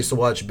kid, I used to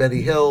watch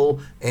Benny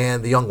Hill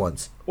and The Young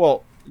Ones.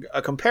 Well,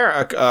 a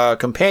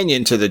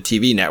companion to the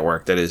TV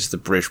network that is the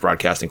British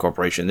Broadcasting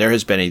Corporation, there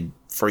has been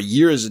for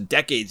years and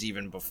decades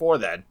even before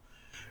then,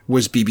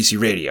 was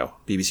BBC Radio,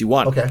 BBC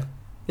One. Okay.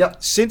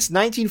 Yep. Since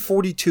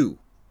 1942,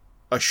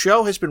 a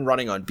show has been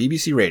running on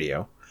BBC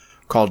Radio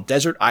called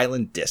Desert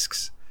Island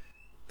Discs.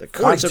 The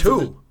concept of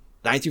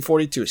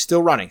 1942,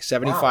 still running,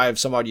 75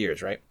 some odd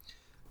years, right?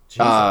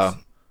 Jesus.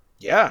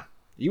 Yeah,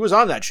 he was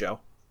on that show.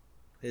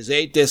 His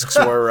 8 discs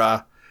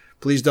were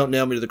Please Don't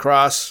Nail Me to the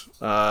Cross.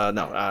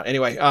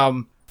 Anyway,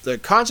 the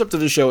concept of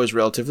the show is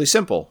relatively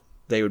simple.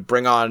 They would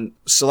bring on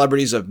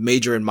celebrities of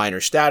major and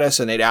minor status,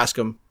 and they'd ask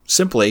them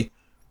simply,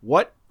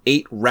 what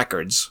 8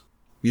 records,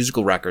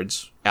 musical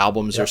records,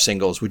 albums, or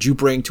singles would you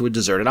bring to a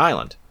deserted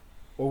island?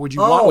 Or would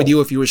you want with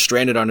you if you were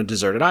stranded on a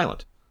deserted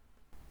island?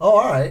 Oh,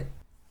 all right.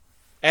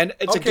 And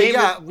it's a game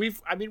that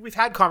we've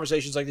had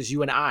conversations like this,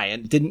 you and I,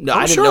 and I didn't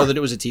know that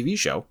it was a TV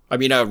show. I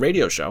mean, a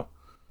radio show.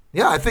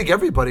 Yeah, I think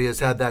everybody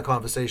has had that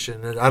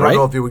conversation. And I don't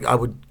know if I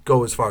would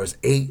go as far as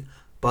 8,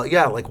 but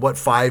yeah, like what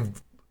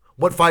 5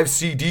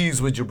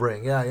 CDs would you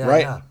bring?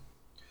 Yeah.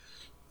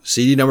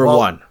 CD number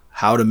 1,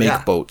 How to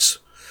Make Boats.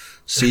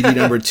 CD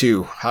number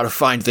 2, How to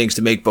Find Things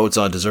to Make Boats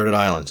on Deserted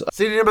Islands.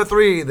 CD number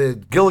 3,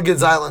 the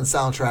Gilligan's Island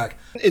soundtrack.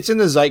 It's in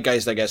the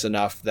zeitgeist, I guess,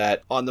 enough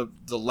that on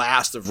the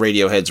last of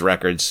Radiohead's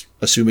records,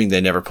 assuming they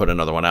never put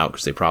another one out,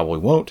 because they probably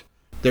won't,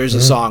 there's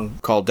a song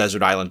called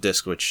Desert Island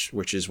Disc,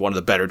 which is one of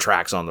the better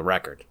tracks on the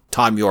record.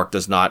 Tom York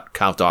does not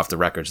count off the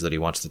records that he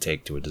wants to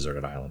take to a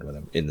deserted island with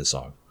him in the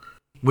song.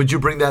 Would you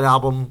bring that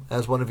album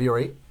as one of your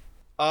 8?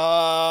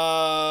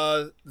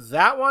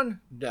 That one?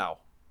 No.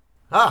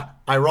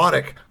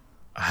 Ironic.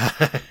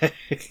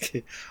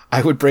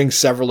 I would bring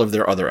several of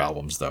their other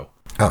albums, though.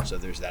 So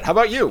there's that. How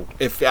about you?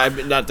 If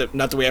not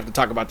that we have to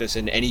talk about this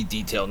in any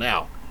detail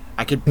now,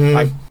 I could.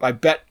 I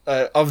bet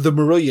of the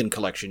Marillion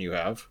collection you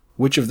have,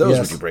 which of those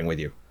would you bring with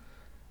you?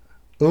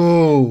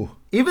 Ooh.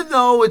 Even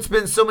though it's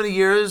been so many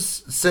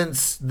years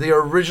since the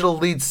original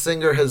lead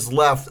singer has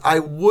left, I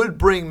would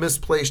bring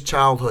Misplaced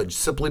Childhood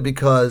simply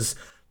because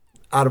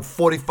out of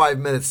 45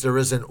 minutes, there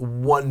isn't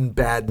one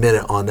bad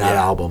minute on that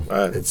album.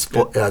 It's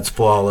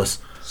flawless.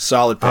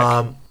 Solid pick.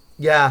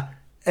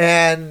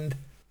 And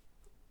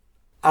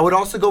I would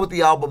also go with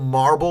the album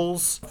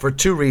Marbles for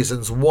 2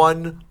 reasons.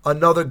 One,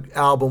 another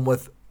album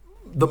with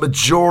the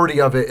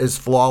majority of it is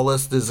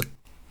flawless. There's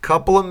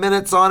couple of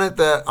minutes on it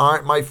that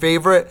aren't my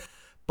favorite,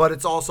 but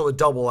it's also a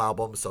double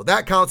album, so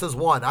that counts as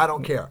one. I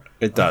don't care.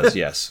 It does,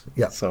 yes.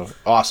 Yeah. So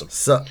awesome.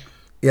 So,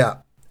 yeah.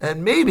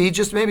 And maybe,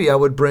 just maybe, I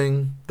would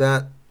bring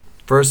that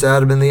first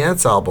Adam and the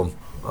Ants album.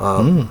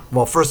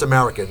 Well, first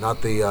American,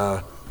 not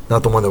the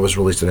one that was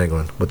released in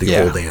England with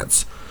the old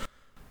Ants.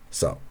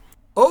 So,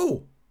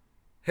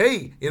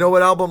 hey, you know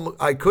what album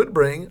I could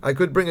bring? I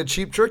could bring a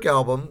Cheap Trick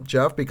album,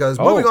 Jeff, because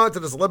moving on to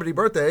the celebrity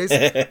birthdays.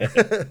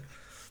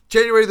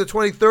 January the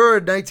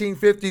 23rd,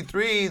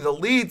 1953, the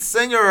lead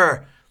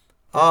singer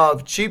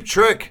of Cheap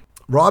Trick,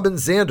 Robin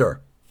Zander.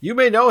 You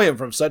may know him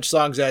from such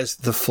songs as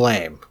The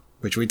Flame,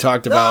 which we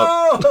talked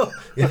about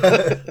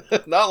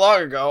not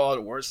long ago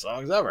on Worst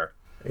Songs Ever.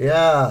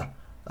 Yeah.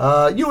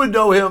 You would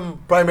know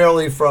him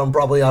primarily from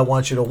probably I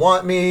Want You to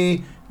Want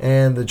Me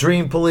and The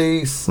Dream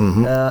Police,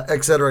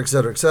 et cetera, et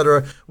cetera, et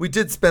cetera. We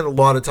did spend a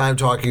lot of time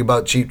talking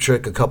about Cheap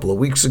Trick a couple of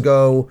weeks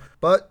ago,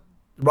 but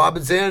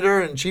Robin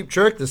Zander and Cheap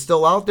Trick, they're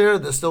still out there.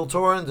 They're still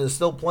touring. They're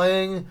still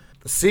playing.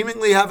 They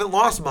seemingly haven't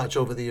lost much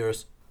over the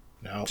years.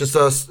 No. Just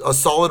a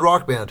solid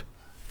rock band.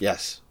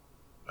 Yes.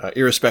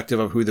 Irrespective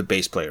of who the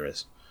bass player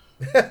is.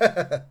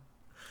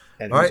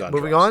 And all right,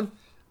 moving on.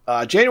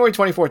 January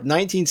 24th,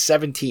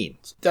 1917.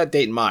 Keep that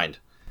date in mind.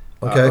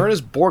 Okay.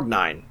 Ernest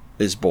Borgnine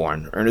is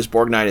born. Ernest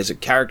Borgnine is a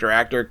character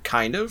actor,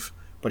 kind of,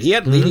 but he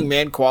had leading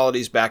man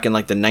qualities back in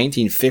like the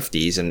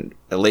 1950s and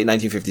late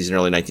 1950s and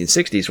early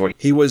 1960s, where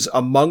he was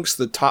amongst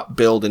the top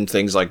billed in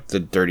things like The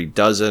Dirty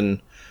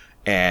Dozen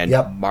and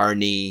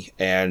Marnie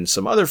and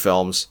some other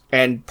films,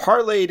 and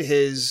parlayed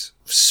his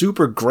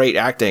super great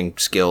acting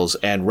skills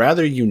and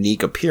rather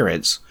unique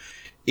appearance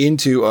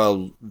into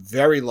a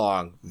very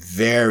long,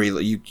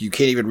 you can't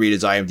even read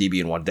his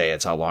IMDb in one day.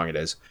 That's how long it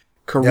is.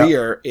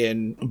 Career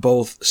in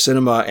both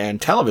cinema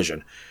and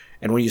television.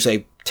 And when you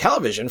say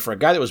television, for a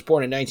guy that was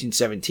born in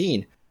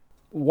 1917,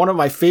 one of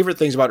my favorite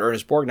things about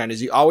Ernest Borgnine is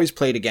he always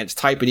played against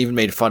type and even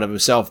made fun of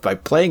himself by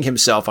playing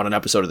himself on an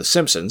episode of The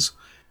Simpsons.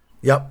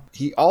 Yep.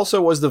 He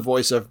also was the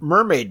voice of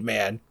Mermaid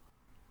Man.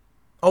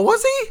 Oh,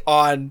 was he?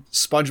 On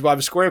SpongeBob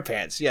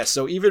SquarePants. Yes,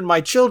 so even my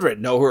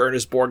children know who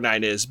Ernest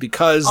Borgnine is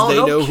because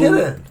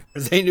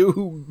they knew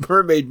who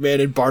Mermaid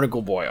Man and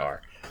Barnacle Boy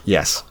are.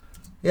 Yes.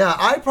 Yeah,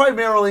 I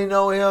primarily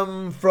know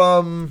him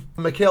from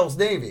McHale's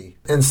Navy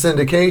in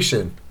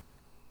syndication.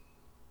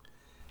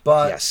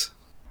 But yes.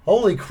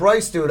 Holy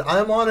Christ, dude,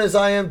 I'm on his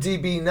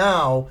IMDb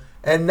now,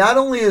 and not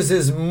only is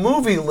his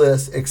movie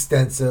list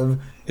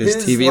extensive, his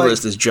TV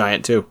list is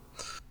giant too.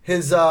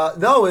 His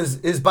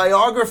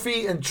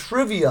biography and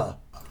trivia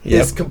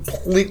is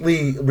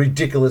completely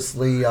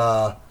ridiculously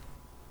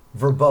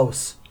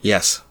verbose.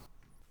 Yes.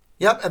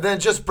 Yep, and then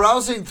just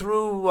browsing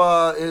through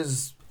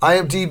his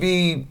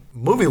IMDb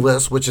movie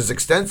list, which is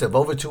extensive,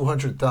 over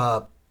 200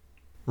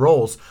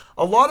 roles.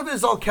 A lot of it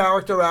is all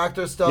character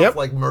actor stuff,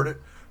 like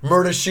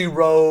Murder, She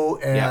Wrote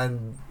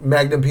and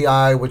Magnum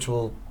P.I., which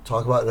we'll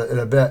talk about in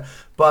a bit.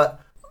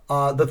 But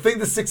the thing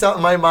that sticks out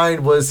in my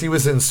mind was he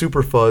was in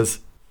Super Fuzz.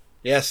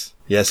 Yes.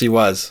 Yes, he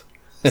was.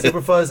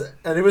 Super Fuzz.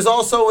 And he was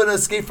also in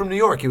Escape from New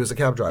York. He was a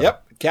cab driver.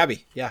 Yep,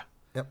 cabbie, yeah.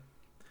 Yep.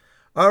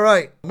 All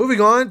right,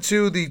 moving on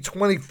to the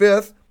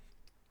 25th.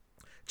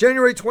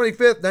 January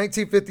 25th,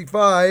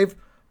 1955,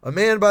 a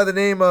man by the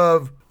name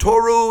of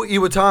Toru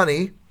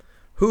Iwatani,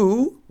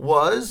 who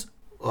was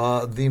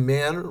the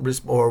man,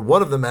 or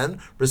one of the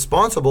men,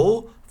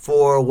 responsible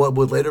for what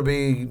would later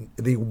be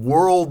the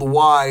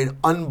worldwide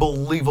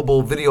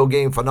unbelievable video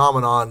game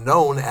phenomenon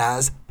known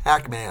as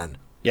Pac-Man.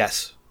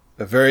 Yes.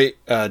 A very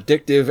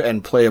addictive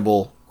and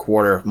playable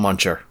quarter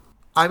muncher.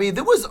 I mean,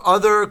 there was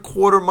other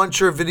quarter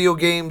muncher video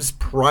games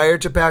prior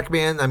to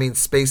Pac-Man. I mean,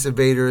 Space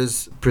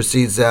Invaders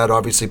precedes that.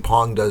 Obviously,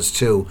 Pong does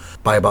too,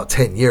 by about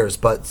 10 years.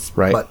 But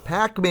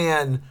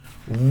Pac-Man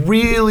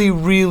really,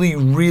 really,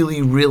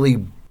 really, really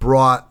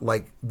brought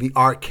like the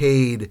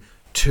arcade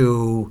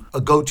to a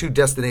go-to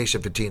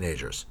destination for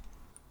teenagers.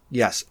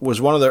 Yes, it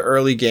was one of the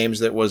early games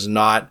that was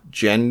not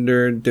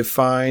gender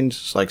defined.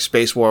 Like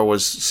Space War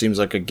seems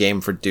like a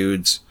game for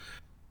dudes.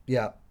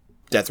 Yeah.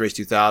 Death Race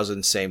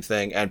 2000, same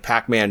thing. And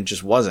Pac-Man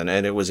just wasn't.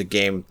 And it was a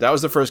game, that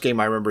was the first game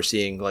I remember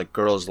seeing like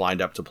girls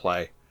lined up to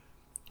play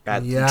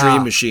at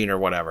Dream Machine or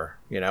whatever,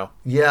 you know?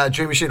 Yeah,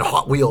 Dream Machine,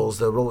 Hot Wheels,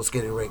 the roller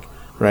skating rink.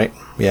 Right,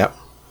 yeah.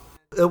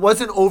 It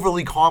wasn't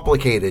overly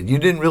complicated. You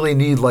didn't really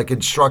need like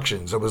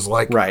instructions. It was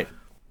like,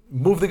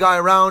 move the guy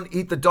around,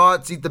 eat the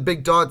dots, eat the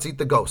big dots, eat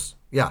the ghosts.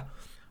 Yeah.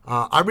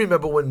 I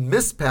remember when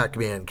Miss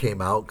Pac-Man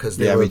came out because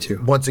they were, me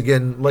too. Once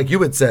again, like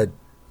you had said,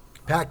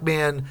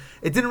 Pac-Man,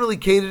 it didn't really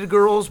cater to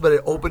girls, but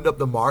it opened up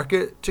the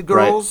market to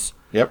girls.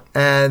 Right. Yep.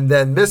 And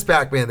then Miss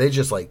Pac-Man, they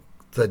just like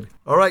said,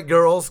 all right,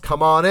 girls,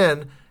 come on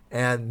in.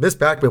 And Miss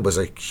Pac-Man was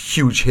a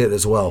huge hit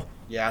as well.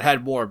 Yeah, it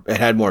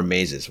had more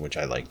mazes, which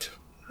I liked.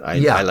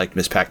 I liked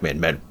Miss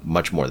Pac-Man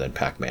much more than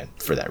Pac-Man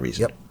for that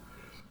reason. Yep.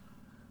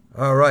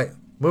 All right.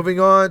 Moving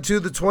on to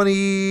the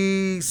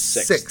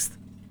 26th.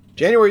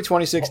 January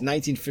 26,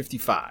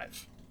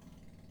 1955.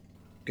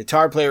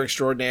 Guitar player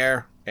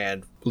extraordinaire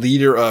and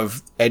leader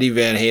of Eddie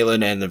Van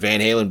Halen and the Van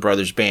Halen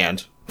Brothers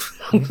Band.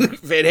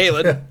 Van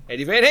Halen.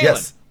 Eddie Van Halen.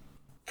 Yes.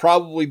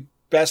 probably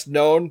best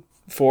known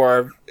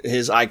for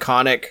his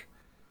iconic,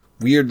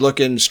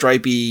 weird-looking,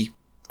 stripy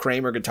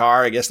Kramer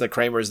guitar. I guess the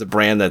Kramer is the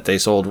brand that they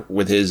sold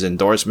with his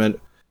endorsement.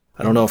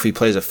 I don't know if he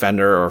plays a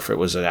Fender or if it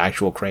was an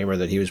actual Kramer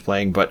that he was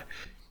playing, but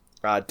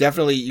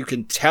definitely you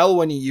can tell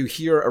when you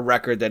hear a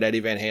record that Eddie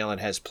Van Halen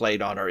has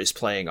played on or is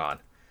playing on,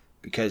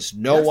 because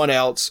no one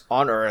else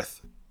on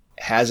earth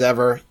has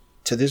ever,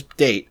 to this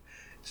date,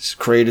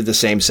 created the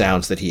same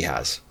sounds that he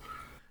has.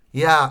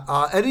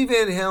 Yeah, Eddie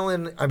Van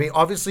Halen, I mean,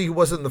 obviously he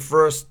wasn't the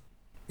first,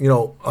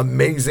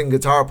 amazing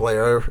guitar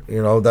player.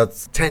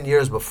 That's 10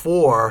 years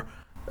before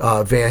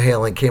Van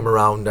Halen came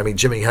around. I mean,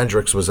 Jimi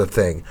Hendrix was a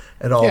thing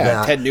and all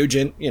that. Ted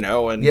Nugent,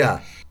 and... Yeah.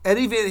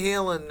 Eddie Van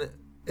Halen,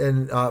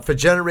 and for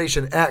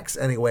Generation X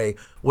anyway,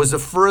 was the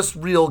first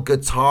real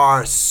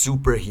guitar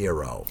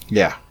superhero.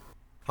 Yeah.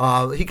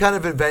 He kind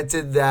of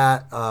invented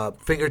that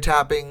finger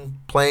tapping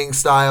playing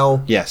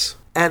style. Yes.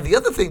 And the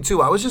other thing,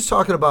 too, I was just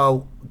talking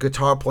about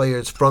guitar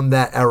players from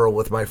that era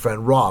with my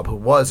friend Rob, who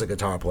was a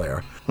guitar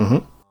player.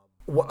 Mm-hmm.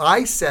 What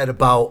I said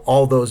about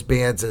all those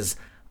bands is,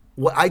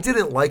 what I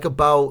didn't like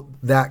about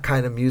that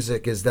kind of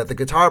music is that the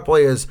guitar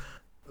players,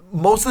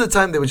 most of the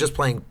time, they were just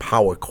playing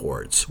power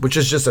chords, which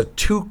is just a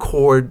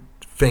 2-chord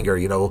finger,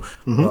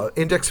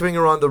 index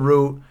finger on the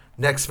root,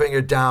 next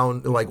finger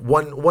down, like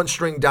one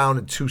string down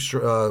and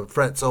 2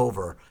 frets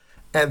over.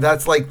 And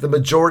that's like the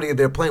majority of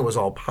their playing was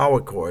all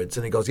power chords.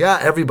 And he goes, yeah,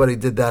 everybody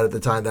did that at the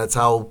time. That's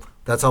how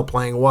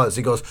playing was.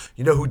 He goes,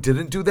 you know who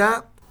didn't do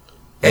that?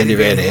 Eddie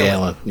Van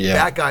Halen. Yeah.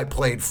 That guy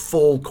played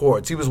full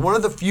chords. He was one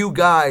of the few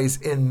guys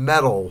in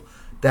metal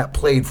that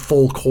played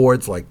full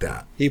chords like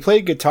that. He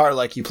played guitar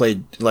like he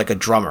played like a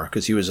drummer,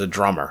 because he was a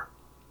drummer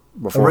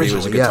before he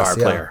was a guitar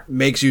player. Yeah.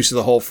 Makes use of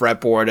the whole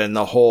fretboard and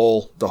the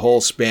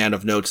whole span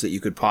of notes that you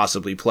could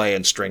possibly play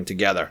and string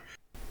together.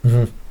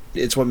 Mm-hmm.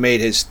 It's what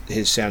made his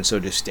sound so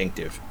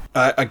distinctive.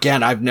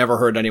 Again, I've never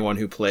heard anyone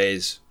who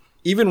plays...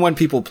 Even when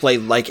people play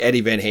like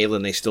Eddie Van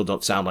Halen, they still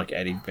don't sound like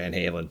Eddie Van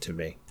Halen to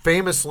me.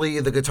 Famously,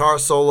 the guitar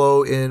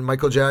solo in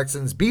Michael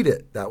Jackson's Beat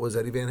It, that was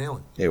Eddie Van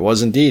Halen. It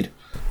was indeed.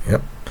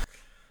 Yep.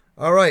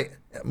 All right.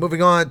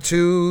 Moving on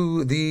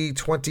to the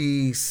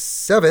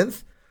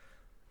 27th.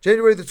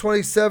 January the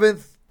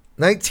 27th,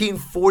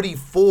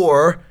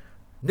 1944,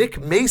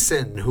 Nick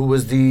Mason, who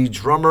was the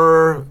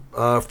drummer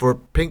for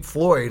Pink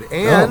Floyd,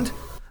 and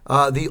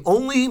the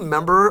only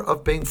member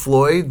of Pink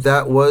Floyd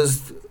that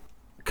was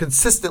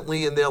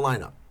consistently in their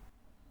lineup.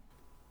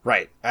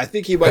 Right. I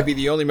think he might be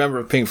the only member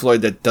of Pink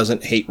Floyd that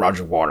doesn't hate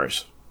Roger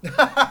Waters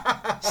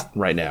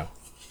right now.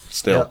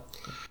 Still. Yeah.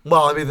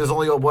 Well, I mean, there's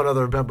only one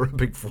other member of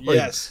Pink Floyd.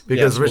 Yes.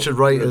 Because Richard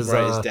Wright is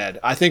dead.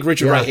 I think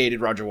Richard Wright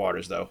hated Roger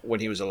Waters, though, when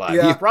he was alive.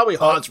 Yeah. He probably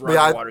haunts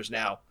Roger Waters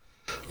now.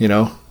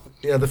 Yeah,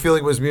 the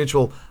feeling was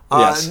mutual.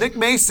 Yes. Nick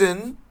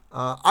Mason...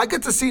 I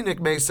got to see Nick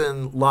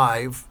Mason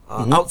live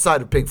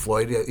outside of Pink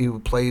Floyd. He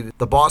played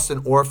the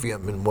Boston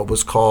Orpheum in what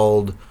was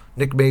called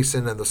Nick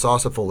Mason and the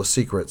Saucer Full of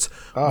Secrets,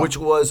 which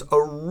was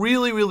a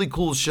really, really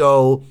cool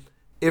show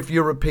if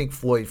you're a Pink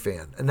Floyd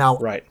fan. And now,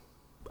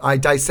 I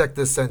dissect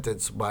this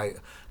sentence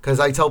because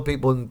I tell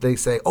people and they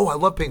say, "Oh, I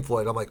love Pink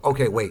Floyd." I'm like,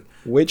 "Okay, wait.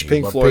 Which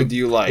Pink Floyd do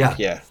you like?"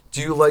 Yeah.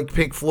 Do you like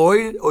Pink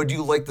Floyd or do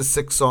you like the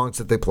 6 songs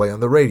that they play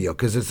on the radio?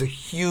 Because there's a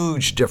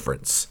huge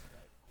difference.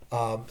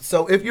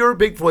 So if you're a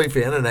Pink Floyd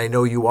fan, and I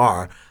know you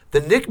are,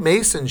 the Nick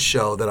Mason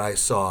show that I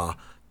saw,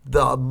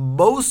 the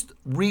most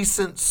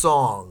recent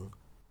song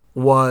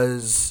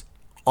was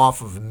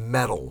off of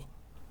Metal,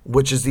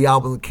 which is the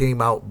album that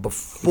came out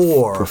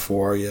before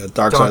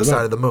Dark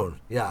Side of the Moon.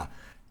 Yeah.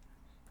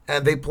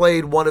 And they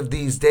played One of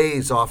These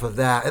Days off of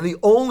that. And the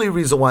only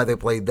reason why they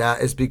played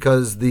that is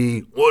because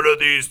the One of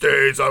These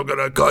Days I'm going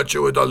to cut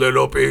you into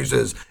little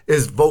pieces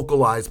is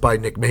vocalized by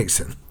Nick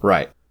Mason.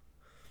 Right.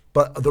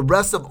 But the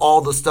rest of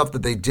all the stuff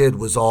that they did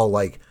was all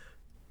like,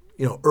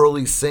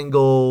 early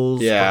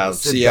singles. Yeah,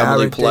 See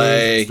Emily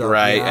Play,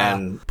 right. Yeah.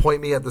 And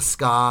Point Me at the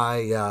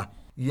Sky, yeah.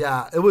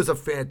 Yeah, it was a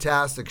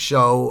fantastic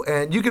show,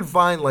 and you can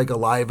find like a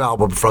live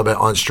album from it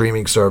on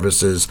streaming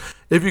services.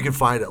 If you can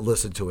find it,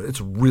 listen to it. It's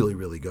really,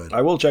 really good.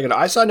 I will check it out.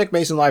 I saw Nick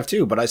Mason live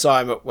too, but I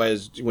saw him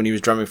when he was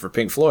drumming for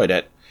Pink Floyd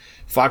at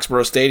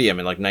Foxborough Stadium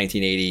in like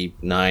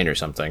 1989 or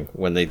something,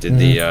 when they did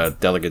the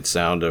Delicate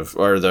Sound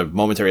or the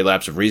Momentary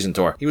Lapse of Reason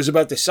tour. He was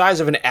about the size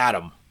of an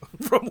atom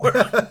from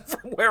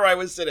where I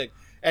was sitting,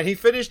 and he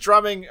finished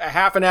drumming a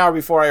half an hour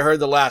before I heard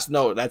the last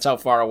note. That's how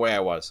far away I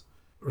was.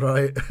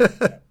 Right.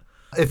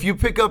 If you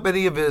pick up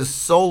any of his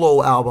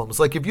solo albums,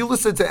 like if you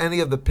listen to any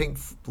of the Pink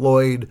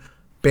Floyd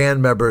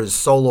band members'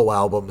 solo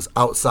albums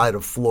outside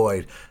of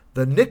Floyd,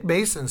 the Nick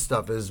Mason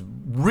stuff is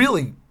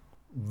really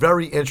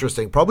very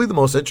interesting. Probably the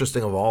most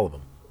interesting of all of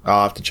them.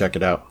 I'll have to check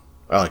it out.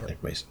 I like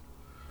Nick Mason.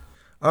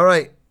 All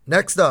right,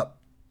 next up.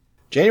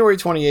 January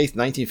 28th,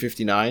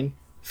 1959,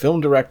 film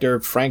director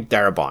Frank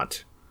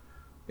Darabont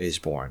is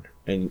born.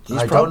 And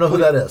I don't know who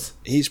that is.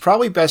 He's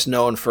probably best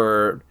known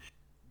for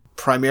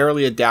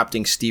primarily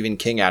adapting Stephen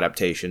King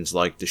adaptations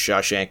like The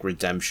Shawshank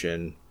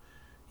Redemption.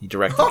 He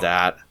directed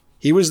that.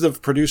 He was the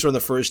producer in the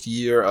first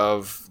year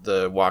of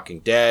The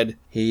Walking Dead.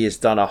 He has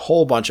done a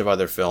whole bunch of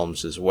other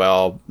films as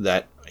well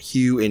that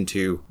hew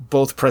into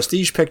both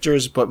prestige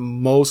pictures, but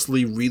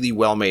mostly really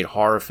well-made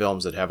horror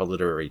films that have a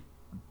literary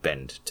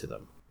bend to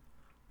them.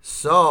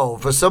 So,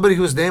 for somebody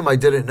whose name I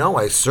didn't know,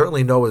 I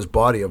certainly know his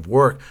body of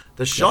work.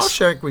 The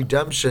Shawshank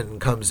Redemption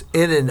comes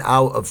in and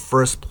out of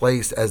first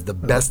place as the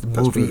best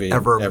movie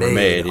ever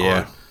made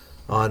yeah.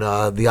 on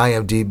the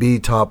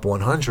IMDb Top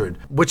 100,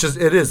 which is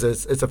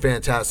it's a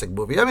fantastic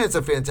movie. I mean, it's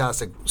a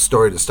fantastic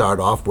story to start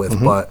off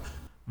with, but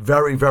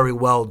very, very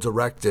well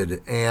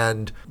directed.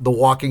 And The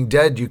Walking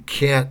Dead, you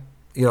can't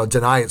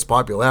deny its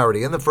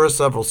popularity. And the first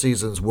several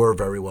seasons were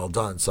very well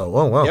done. So,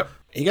 oh well. Yep.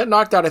 He got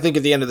knocked out, I think,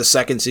 at the end of the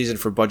second season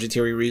for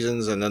budgetary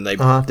reasons, and then they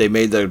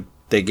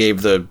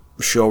gave the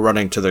show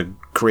running to the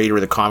creator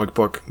of the comic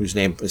book, whose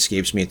name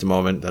escapes me at the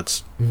moment.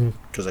 That's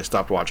because I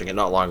stopped watching it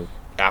not long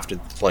after,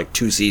 like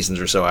 2 seasons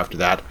or so after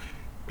that.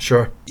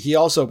 Sure. He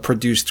also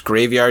produced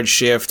Graveyard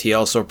Shift. He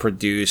also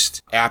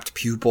produced Apt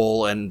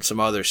Pupil and some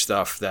other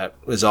stuff that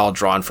was all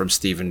drawn from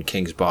Stephen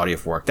King's body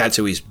of work. That's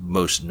who he's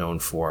most known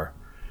for.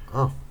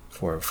 Oh.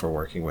 For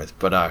working with.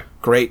 But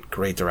great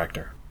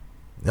director.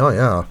 Oh,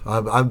 yeah.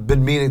 I've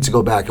been meaning to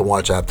go back and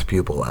watch Apt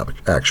Pupil,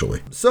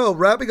 actually. So,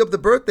 wrapping up the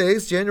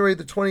birthdays, January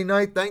the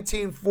 29th,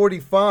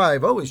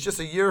 1945. Oh, he's just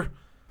a year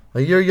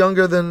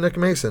younger than Nick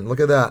Mason. Look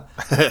at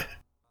that.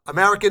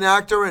 American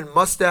actor and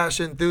mustache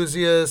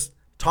enthusiast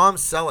Tom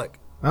Selleck.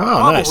 Oh,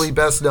 probably nice.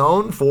 best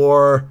known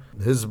for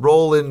his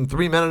role in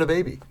 3 Men and a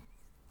Baby.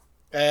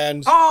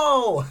 And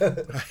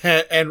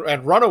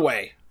and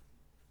Runaway.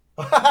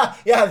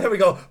 Yeah, there we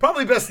go.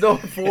 Probably best known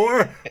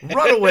for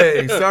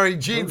Runaway. Sorry,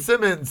 Gene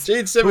Simmons.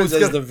 Gene Simmons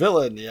is the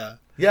villain, yeah.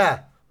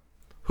 Yeah.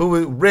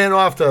 Who ran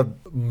off to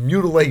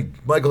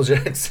mutilate Michael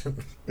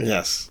Jackson.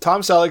 Yes.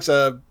 Tom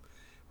Selleck's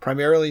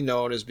primarily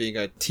known as being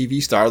a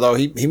TV star, though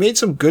he made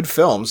some good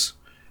films.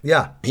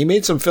 Yeah. He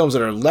made some films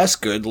that are less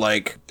good,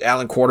 like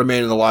Alan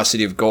Quartermain and the Lost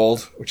City of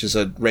Gold, which is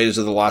a Raiders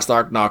of the Lost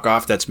Ark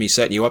knockoff. That's me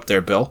setting you up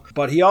there, Bill.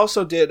 But he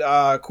also did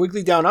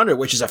Quigley Down Under,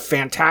 which is a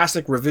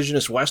fantastic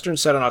revisionist Western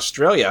set in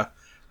Australia.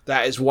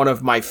 That is one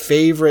of my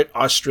favorite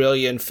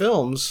Australian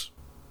films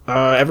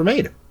ever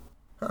made.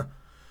 Huh.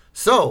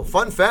 So,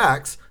 fun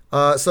facts.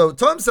 So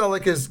Tom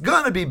Selleck is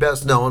going to be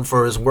best known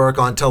for his work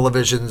on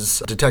television's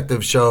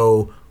detective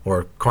show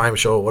or crime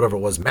show, whatever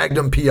it was,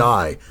 Magnum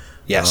P.I.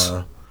 Yes.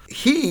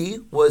 He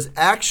was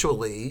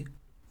actually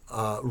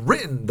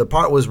written, the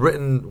part was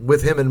written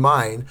with him in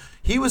mind.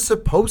 He was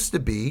supposed to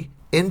be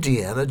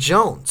Indiana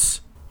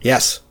Jones.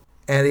 Yes.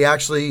 And he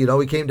actually,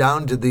 he came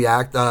down, did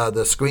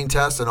the screen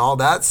test and all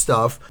that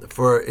stuff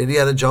for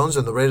Indiana Jones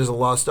and the Raiders of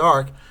the Lost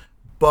Ark.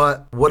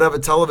 But whatever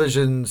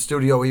television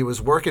studio he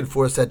was working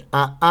for said,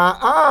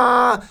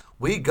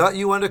 we got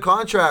you under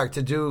contract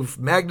to do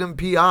Magnum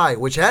P.I.,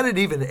 which hadn't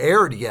even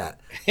aired yet.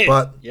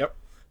 But yep.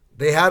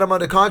 They had him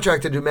under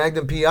contract to do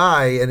Magnum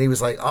P.I., and he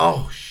was like,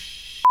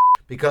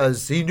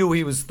 because he knew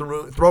he was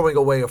throwing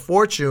away a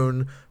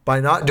fortune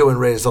by not doing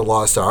Raiders of the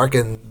Lost Ark,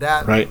 and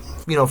that,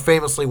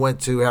 famously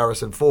went to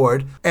Harrison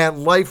Ford.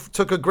 And life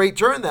took a great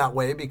turn that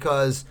way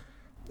because,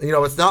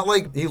 it's not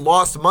like he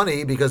lost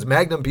money because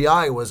Magnum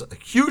P.I. was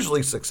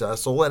hugely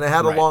successful, and it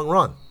had a long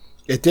run.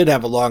 It did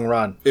have a long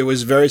run. It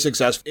was very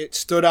successful. It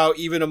stood out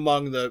even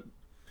among the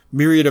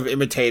myriad of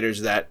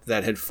imitators that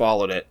had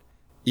followed it.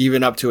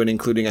 Even up to and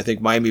including, I think,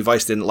 Miami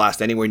Vice didn't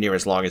last anywhere near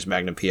as long as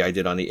Magnum P.I.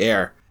 did on the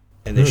air.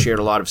 And they shared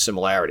a lot of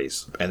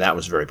similarities. And that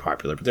was very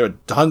popular. But there were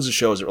tons of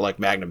shows that were like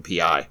Magnum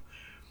P.I.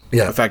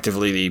 Yeah.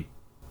 Effectively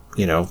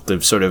the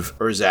sort of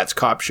Ersatz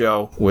cop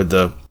show with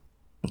the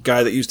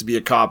guy that used to be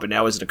a cop and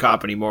now isn't a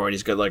cop anymore. And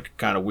he's got like a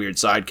kind of weird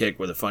sidekick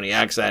with a funny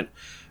accent.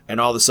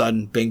 And all of a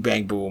sudden, bing,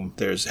 bang, boom,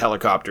 there's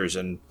helicopters.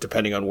 And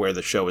depending on where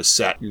the show is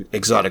set,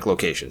 exotic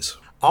locations.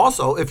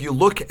 Also, if you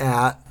look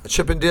at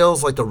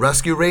Chippendales, like the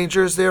Rescue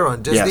Rangers there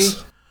on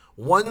Disney,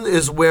 one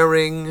is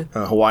wearing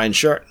a Hawaiian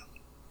shirt.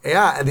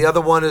 Yeah, and the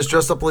other one is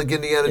dressed up like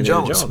Indiana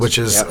Jones, which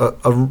is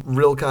a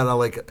real kind of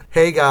like,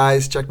 hey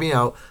guys, check me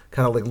out,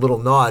 kind of like little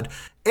nod.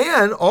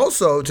 And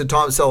also, to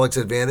Tom Selleck's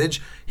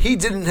advantage, he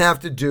didn't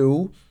have to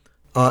do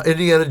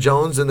Indiana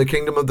Jones and the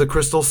Kingdom of the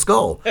Crystal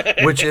Skull,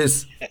 which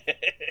is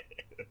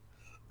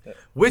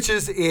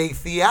a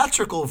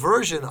theatrical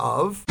version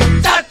of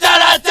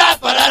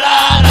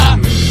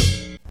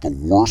the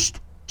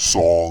worst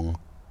song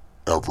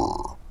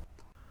ever.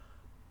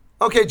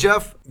 Okay,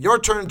 Jeff, your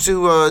turn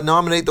to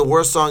nominate the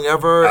worst song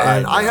ever,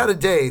 and I had a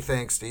day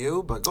thanks to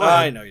you, but go ahead.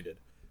 I know you did.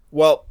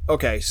 Well,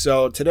 okay,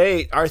 so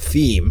today, our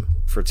theme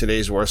for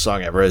today's worst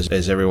song ever,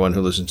 as everyone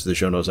who listens to the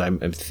show knows I'm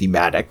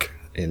thematic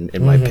in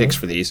my picks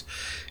for these,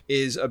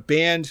 is a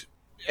band,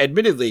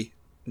 admittedly,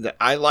 that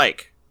I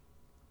like.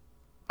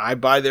 I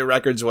buy their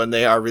records when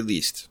they are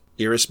released,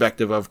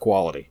 irrespective of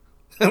quality.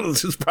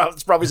 This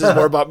probably says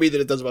more about me than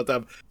it does about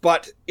them.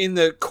 But in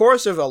the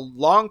course of a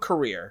long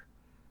career,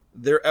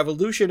 their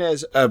evolution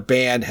as a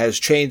band has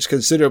changed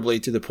considerably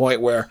to the point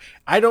where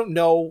I don't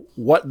know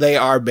what they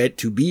are meant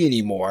to be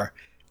anymore,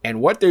 and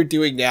what they're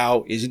doing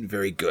now isn't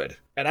very good.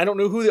 And I don't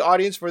know who the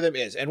audience for them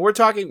is. And we're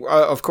talking,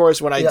 of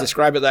course, when I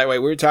describe it that way,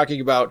 we're talking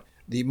about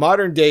the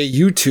modern day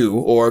U2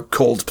 or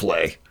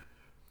Coldplay.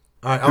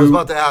 All right, I was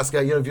about to ask.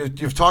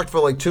 You've talked for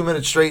like 2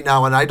 minutes straight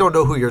now, and I don't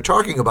know who you're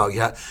talking about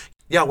yet.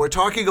 Yeah, we're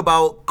talking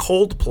about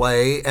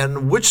Coldplay,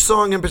 and which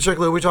song in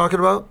particular are we talking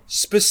about?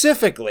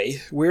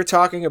 Specifically, we're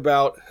talking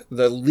about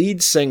the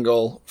lead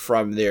single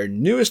from their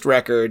newest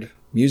record,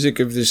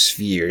 Music of the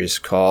Spheres,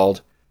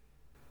 called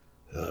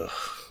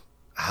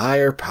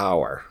Higher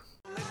Power.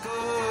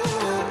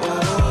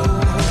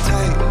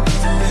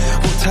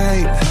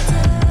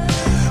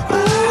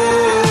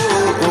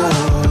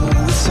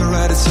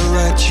 It's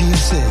alright, you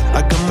said.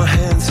 I got my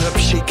hands up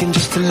shaking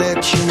just to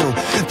let you know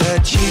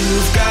that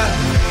you've got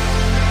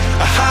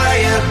a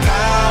higher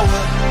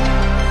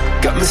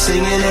power. Got me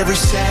singing every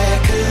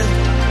second,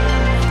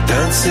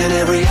 dancing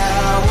every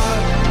hour.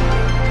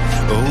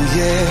 Oh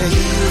yeah,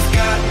 you've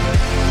got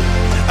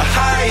a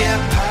higher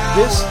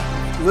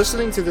power.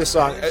 Listening to this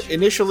song,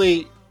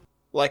 initially,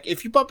 like,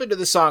 if you bump into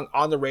the song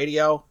on the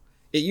radio,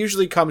 it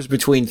usually comes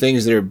between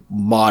things that are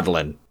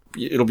maudlin.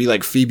 It'll be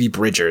like Phoebe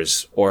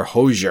Bridgers or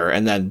Hozier,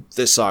 and then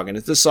this song. And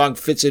this song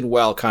fits in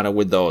well kind of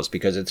with those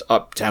because it's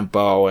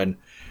up-tempo and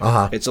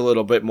it's a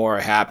little bit more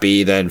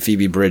happy than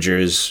Phoebe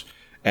Bridgers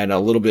and a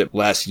little bit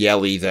less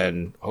yelly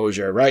than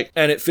Hozier, right?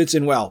 And it fits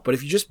in well. But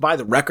if you just buy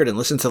the record and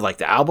listen to, like,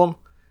 the album,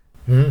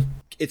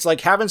 it's like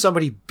having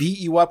somebody beat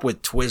you up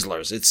with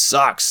Twizzlers. It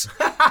sucks.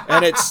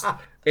 And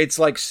it's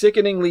like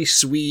sickeningly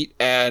sweet,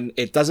 and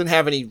it doesn't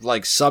have any,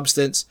 like,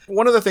 substance.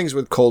 One of the things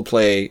with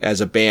Coldplay as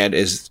a band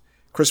is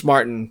Chris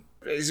Martin,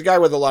 he's a guy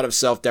with a lot of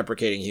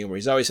self-deprecating humor.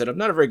 He's always said, I'm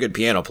not a very good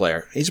piano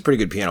player. He's a pretty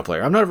good piano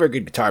player. I'm not a very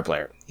good guitar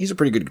player. He's a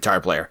pretty good guitar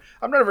player.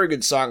 I'm not a very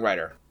good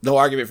songwriter. No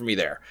argument for me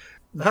there.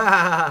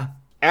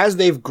 As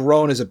they've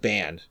grown as a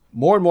band,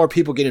 more and more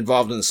people get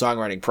involved in the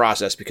songwriting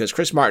process because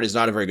Chris Martin is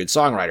not a very good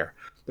songwriter.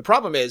 The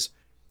problem is,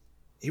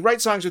 he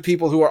writes songs with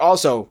people who are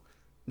also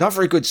not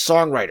very good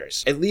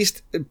songwriters, at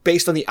least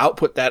based on the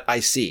output that I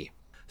see.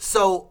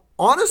 So,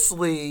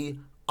 honestly,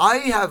 I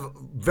have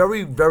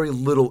very, very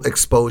little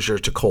exposure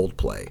to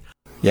Coldplay.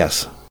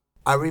 Yes.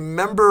 I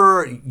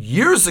remember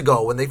years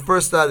ago when they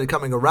first started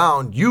coming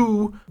around,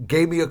 you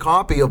gave me a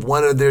copy of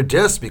one of their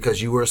discs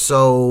because you were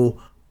so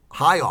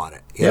high on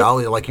it. You know,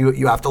 like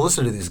you have to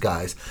listen to these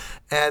guys.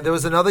 And there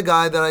was another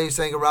guy that I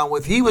sang around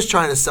with. He was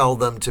trying to sell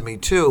them to me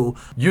too,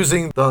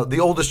 using the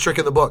oldest trick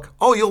in the book.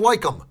 Oh, you'll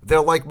like them.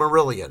 They're like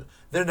Marillion.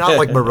 They're not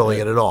like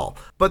Marillion at all.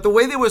 But the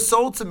way they were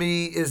sold to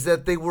me is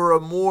that they were a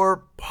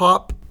more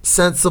pop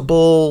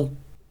sensible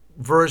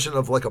version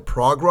of like a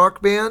prog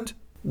rock band,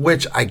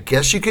 which I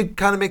guess you could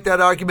kind of make that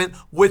argument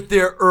with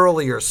their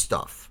earlier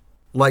stuff.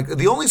 Like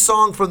the only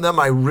song from them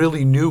I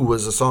really knew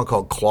was a song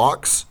called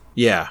Clocks.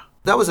 Yeah.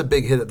 That was a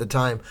big hit at the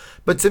time.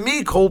 But to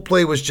me,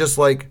 Coldplay was just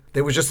like,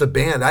 they were just a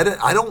band. I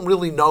don't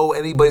really know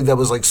anybody that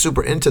was like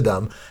super into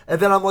them. And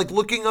then I'm like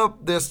looking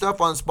up their stuff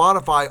on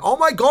Spotify. Oh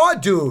my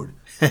God, dude.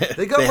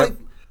 They got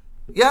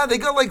they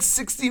got like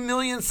 60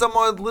 million some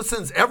odd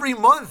listens every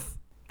month.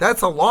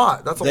 That's a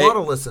lot. That's a lot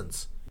of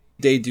listens.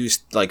 They do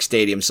like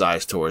stadium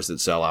size tours that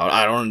sell out.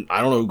 I don't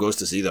know who goes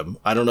to see them.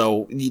 I don't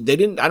know.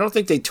 I don't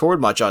think they toured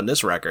much on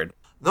this record.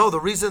 No,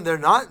 the reason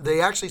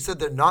they actually said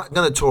they're not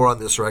going to tour on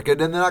this record,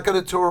 and they're not going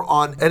to tour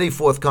on any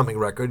forthcoming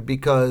record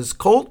because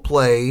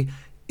Coldplay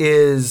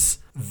is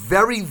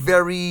very,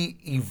 very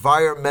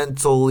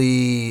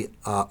environmentally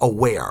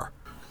aware.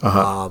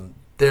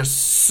 They're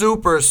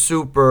super,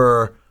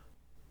 super,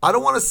 I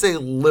don't want to say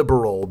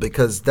liberal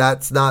because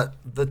that's not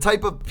the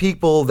type of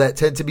people that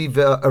tend to be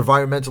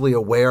environmentally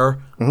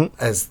aware,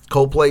 as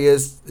Coldplay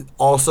is,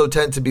 also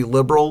tend to be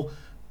liberal,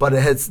 but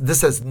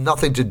this has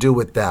nothing to do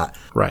with that.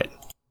 Right.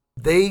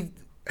 They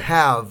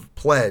have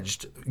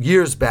pledged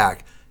years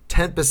back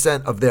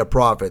 10% of their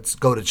profits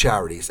go to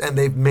charities, and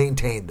they've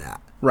maintained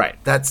that.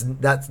 Right. That's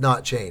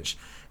not changed.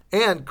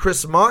 And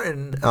Chris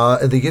Martin,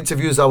 in the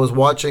interviews I was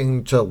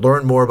watching to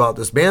learn more about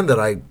this band that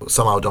I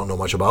somehow don't know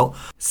much about,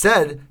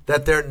 said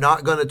that they're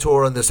not going to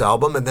tour on this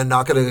album and they're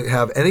not going to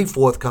have any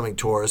forthcoming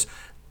tours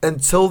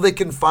until they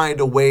can find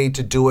a way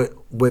to do it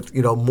with,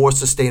 more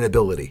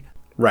sustainability.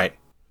 Right.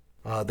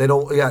 They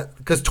don't,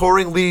 because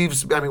touring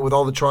leaves, with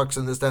all the trucks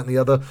and this, that, and the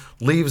other,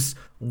 leaves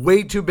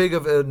way too big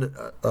of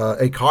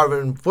a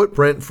carbon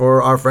footprint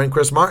for our friend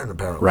Chris Martin,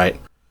 apparently. Right.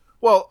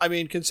 Well,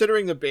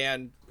 considering the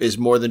band is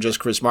more than just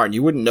Chris Martin,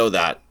 you wouldn't know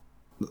that,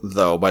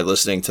 though, by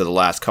listening to the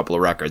last couple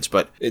of records.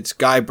 But it's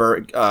Guy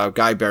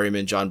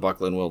Berryman, John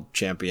Buckland, Will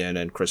Champion,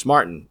 and Chris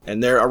Martin,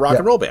 and they're a rock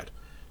and roll band.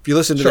 If you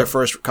listen to their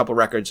first couple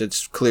records,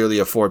 it's clearly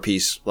a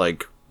four-piece,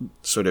 like,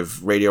 sort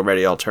of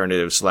radio-ready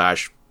alternative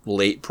 /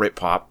 late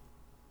Britpop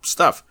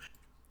stuff.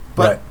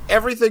 But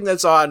everything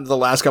that's on the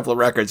last couple of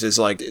records is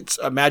like,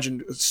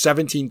 imagine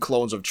 17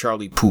 clones of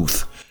Charlie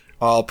Puth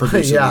all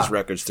producing these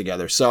records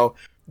together. So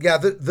yeah,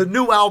 the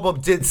new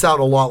album did sound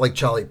a lot like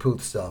Charlie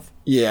Puth stuff.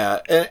 Yeah,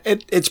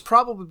 and it's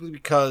probably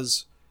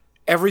because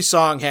every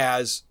song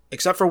has,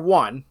 except for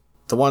one,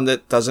 the one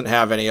that doesn't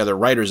have any other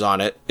writers on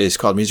it is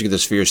called Music of the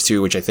Spheres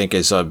 2, which I think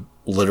is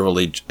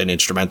literally an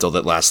instrumental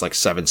that lasts like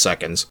 7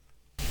 seconds.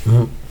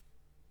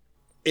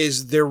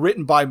 Is they're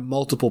written by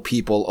multiple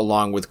people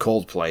along with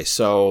Coldplay.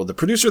 So the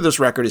producer of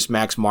this record is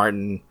Max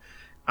Martin,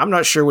 I'm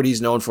not sure what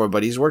he's known for,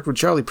 but he's worked with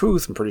Charlie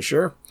Puth, I'm pretty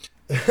sure.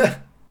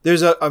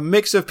 There's a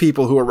mix of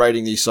people who are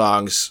writing these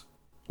songs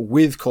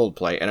with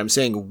Coldplay, and I'm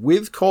saying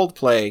with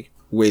Coldplay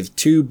with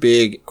two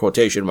big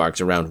quotation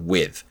marks around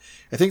with.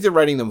 I think they're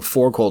writing them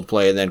for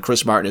Coldplay, and then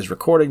Chris Martin is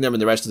recording them,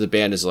 and the rest of the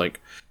band is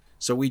like,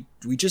 so we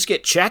just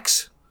get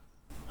checks?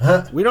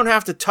 Huh? We don't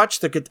have to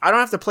touch I don't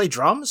have to play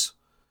drums?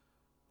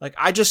 Like,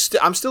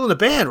 I'm still in the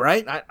band,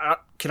 right? I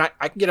can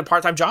get a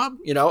part-time job,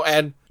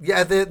 and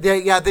Yeah,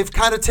 they've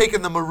kind of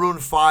taken the Maroon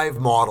 5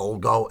 model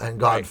gone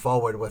Right.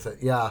 forward with it.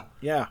 Yeah.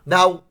 yeah.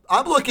 Now,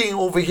 I'm looking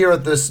over here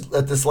at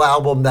this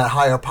album that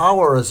Higher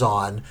Power is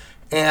on,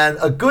 and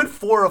a good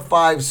 4 or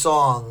 5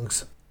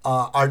 songs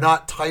are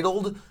not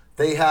titled.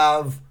 They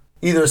have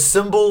either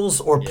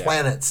symbols or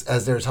planets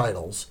as their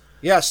titles.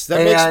 Yes,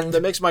 that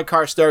makes my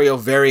car stereo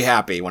very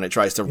happy when it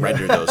tries to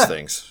render those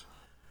things.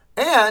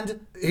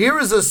 And here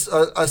is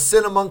a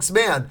Sin Amongst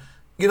Man.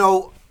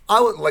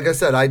 Like I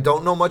said, I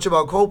don't know much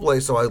about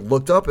Coldplay, so I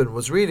looked up and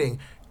was reading.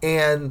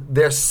 And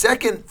their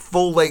second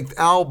full-length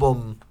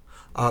album,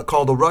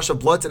 called A Rush of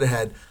Blood to the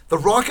Head, the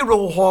Rock and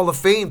Roll Hall of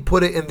Fame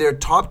put it in their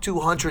top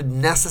 200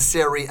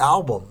 necessary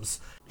albums.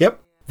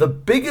 Yep. The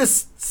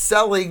biggest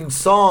selling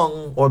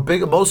song or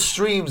most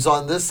streams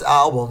on this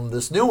album,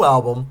 this new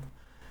album,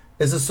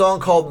 is a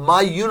song called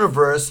My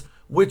Universe,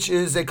 which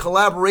is a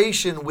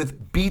collaboration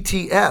with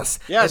BTS.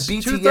 Yes,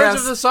 And 2/3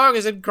 of the song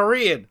is in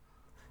Korean.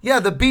 Yeah,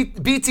 the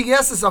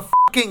BTS is a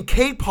fucking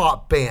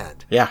K-pop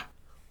band. Yeah.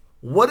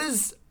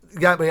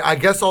 I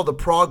guess all the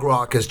prog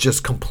rock is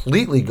just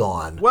completely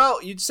gone.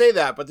 Well, you'd say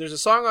that, but there's a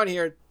song on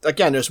here.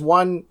 Again, there's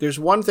one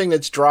thing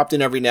that's dropped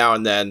in every now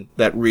and then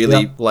that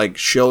really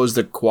shows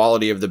the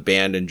quality of the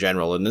band in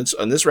general. And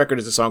this record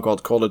is a song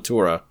called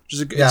Colatura, which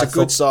is a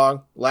good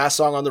song. Last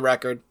song on the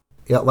record.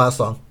 Yeah, last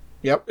song.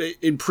 Yep.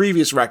 In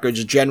previous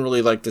records,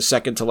 generally like the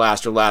second to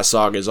last or last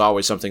song is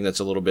always something that's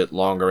a little bit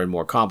longer and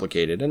more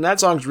complicated. And that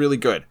song's really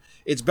good.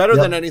 It's better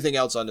than anything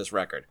else on this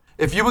record.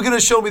 If you were going to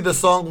show me the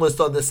song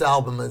list on this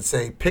album and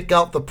say, pick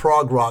out the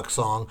prog rock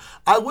song,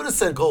 I would have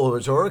said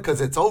Colatura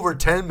because it's over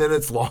 10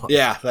 minutes long.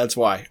 Yeah, that's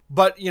why.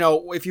 But,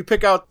 if you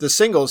pick out the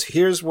singles,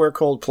 here's where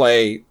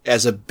Coldplay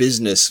as a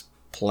business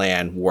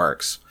plan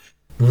works.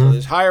 Mm-hmm. So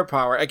there's Higher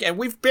Power. Again,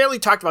 we've barely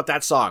talked about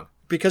that song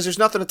because there's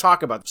nothing to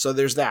talk about. So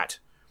there's that.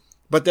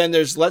 But then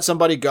there's Let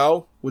Somebody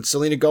Go with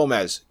Selena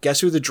Gomez. Guess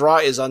who the draw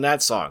is on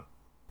that song?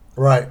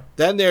 Right.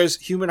 Then there's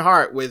Human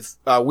Heart with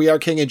We Are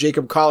King and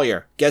Jacob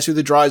Collier. Guess who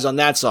the draw is on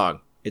that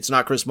song? It's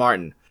not Chris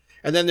Martin.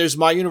 And then there's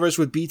My Universe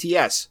with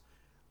BTS.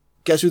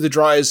 Guess who the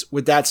draw is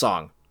with that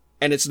song?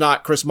 And it's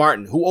not Chris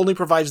Martin, who only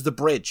provides the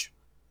bridge.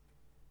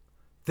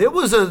 There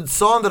was a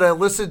song that I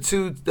listened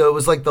to that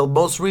was like the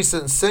most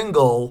recent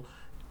single,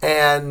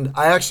 and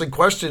I actually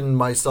questioned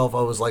myself.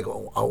 I was like,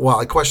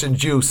 I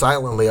questioned you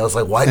silently. I was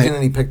like, why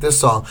didn't he pick this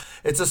song?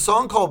 It's a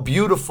song called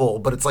Beautiful,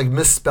 but it's like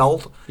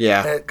misspelled.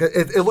 Yeah.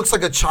 It looks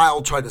like a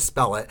child tried to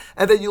spell it.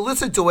 And then you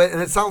listen to it,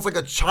 and it sounds like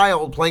a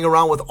child playing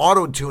around with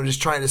auto-tune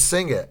just trying to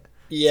sing it.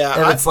 Yeah.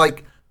 And it's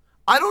like,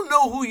 I don't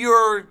know who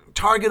your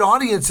target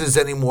audience is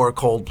anymore,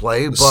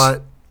 Coldplay,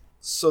 but...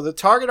 So the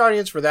target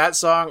audience for that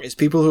song is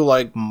people who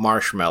like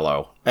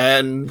Marshmello.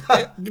 And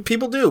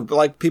people do.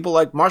 Like people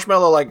like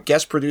Marshmello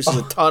guest produces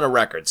a ton of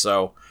records,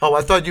 so... Oh,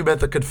 I thought you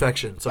meant the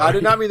confection. Sorry. I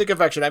did not mean the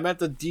confection. I meant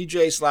the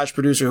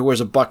DJ/producer who wears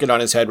a bucket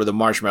on his head with a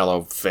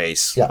marshmallow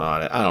face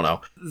on it. I don't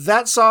know.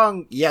 That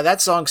song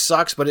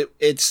sucks, but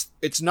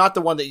it's not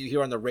the one that you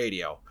hear on the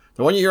radio.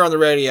 The one you hear on the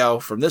radio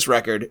from this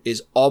record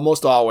is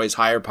almost always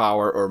Higher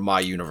Power or My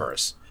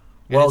Universe.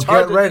 Well,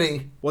 get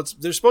ready.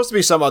 There's supposed to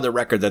be some other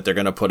record that they're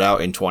going to put out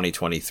in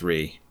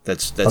 2023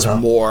 that's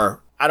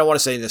more, I don't want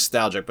to say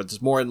nostalgic, but it's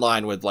more in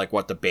line with like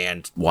what the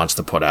band wants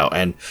to put out.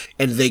 And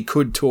they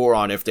could tour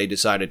on if they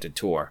decided to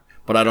tour.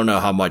 But I don't know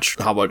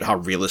how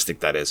realistic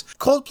that is.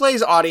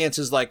 Coldplay's audience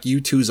is like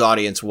U2's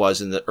audience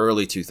was in the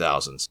early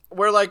 2000s.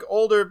 We're like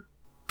older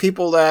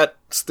people that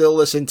still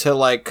listen to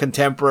like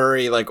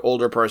contemporary, like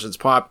older person's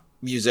pop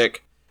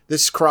music.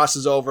 This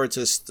crosses over to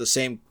the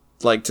same,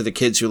 like to the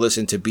kids who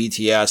listen to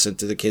BTS and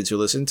to the kids who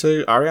listen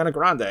to Ariana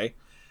Grande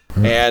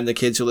and the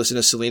kids who listen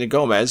to Selena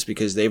Gomez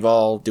because they've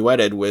all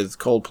duetted with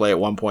Coldplay at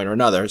one point or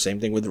another.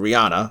 Same thing with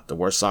Rihanna. The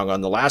worst song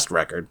on the last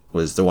record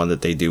was the one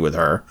that they do with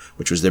her,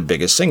 which was their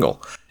biggest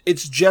single.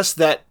 It's just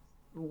that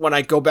when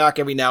I go back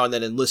every now and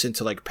then and listen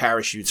to like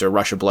Parachutes or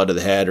Rush of Blood to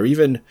the Head or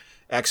even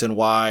X and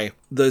Y,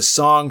 the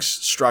song's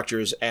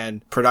structures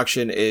and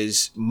production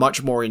is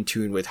much more in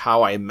tune with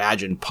how I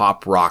imagine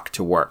pop rock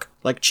to work.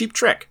 Like Cheap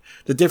Trick.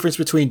 The difference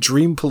between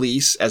Dream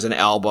Police as an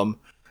album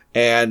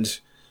and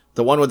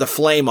the one with the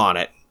flame on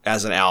it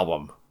as an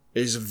album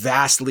is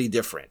vastly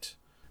different.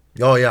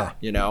 Oh, yeah.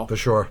 For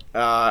sure.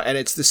 And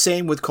it's the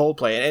same with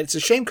Coldplay. And it's a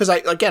shame because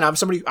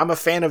I'm a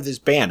fan of this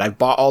band. I've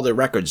bought all their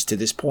records to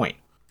this point.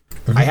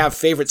 Mm-hmm. I have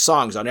favorite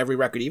songs on every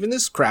record, even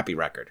this crappy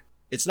record.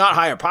 It's not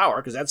Higher Power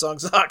because that song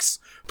sucks.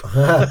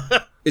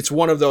 It's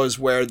one of those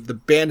where the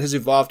band has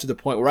evolved to the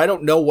point where I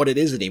don't know what it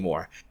is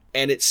anymore.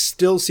 And it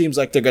still seems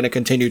like they're going to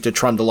continue to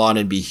trundle on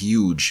and be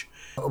huge.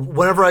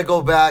 Whenever I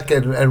go back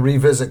and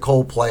revisit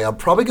Coldplay, I'm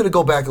probably going to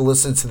go back and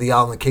listen to the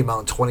album that came out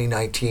in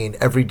 2019,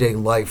 Everyday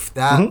Life.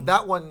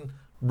 That one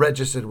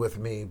registered with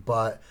me,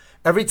 but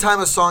every time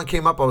a song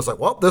came up, I was like,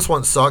 well, this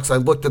one sucks. I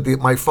looked at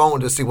my phone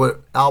to see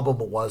what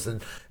album it was,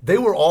 and they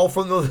were all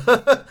from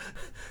the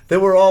they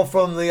were all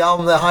from the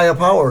album that Higher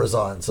Power is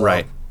on. So.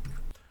 Right.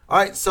 All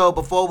right, so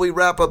before we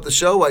wrap up the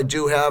show, I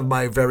do have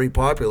my very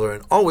popular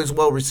and always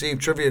well-received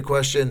trivia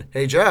question.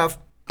 Hey, Jeff.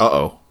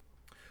 Uh-oh.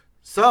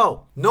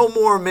 So, no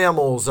more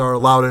mammals are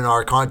allowed in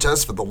our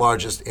contest for the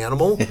largest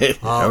animal.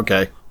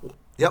 Okay.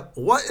 Yep.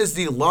 What is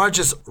the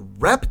largest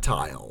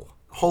reptile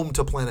home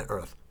to planet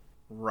Earth?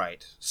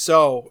 Right.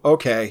 So,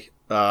 okay.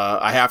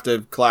 I have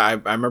to. I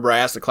remember I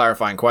asked a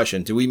clarifying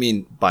question. Do we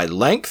mean by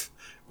length,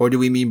 or do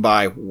we mean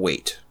by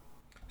weight?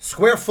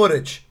 Square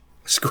footage.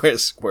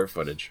 Square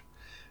footage.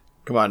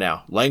 Come on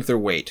now. Length or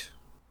weight?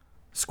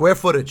 Square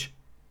footage.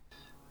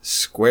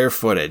 Square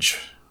footage.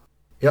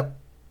 Yep.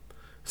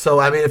 So,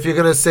 I mean, if you're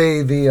going to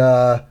say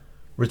the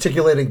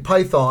reticulating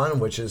python,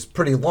 which is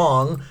pretty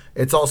long,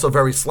 it's also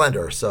very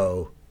slender.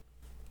 So,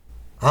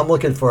 I'm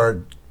looking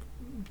for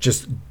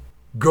just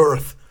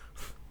girth.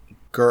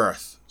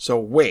 Girth. So,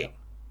 weight.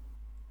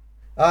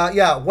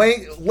 Yeah,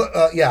 weight.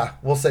 Yeah,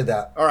 we'll say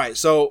that. All right.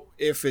 So,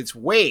 if it's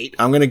weight,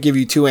 I'm going to give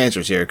you two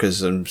answers here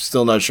because I'm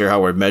still not sure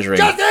how we're measuring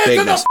Just answer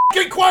bigness. the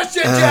fucking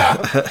question,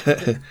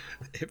 Jeff!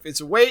 If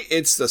it's weight,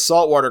 it's the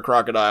saltwater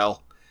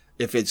crocodile.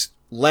 If it's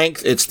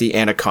length, it's the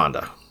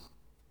anaconda.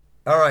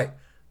 All right.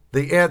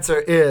 The answer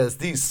is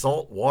the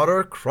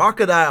saltwater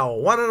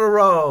crocodile. One in a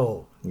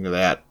row. Look at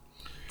that.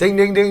 Ding,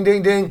 ding, ding,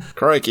 ding, ding.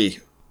 Crikey.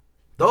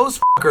 Those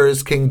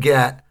fuckers can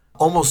get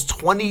almost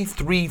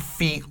 23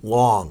 feet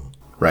long.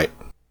 Right.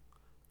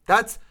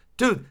 That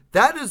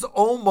is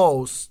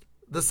almost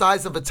the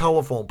size of a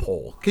telephone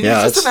pole. Can you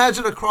Yeah, just that's-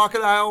 imagine a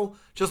crocodile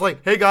just like,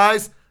 hey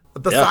guys,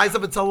 the Yeah. size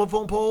of a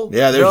telephone pole?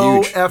 Yeah, they're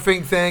no huge.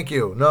 effing thank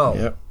you. No.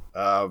 Yep.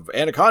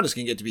 Anacondas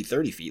can get to be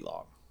 30 feet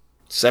long.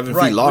 7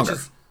 Right, feet longer. which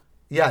is,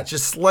 yeah,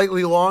 just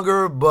slightly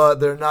longer, but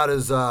they're not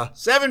as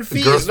 7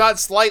 feet girth- is not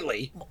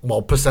slightly.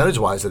 well,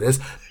 percentage-wise it is.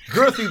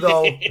 Girthy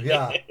though,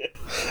 yeah.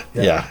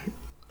 Yeah.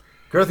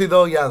 Girthy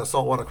though, yeah, the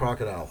saltwater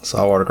crocodile.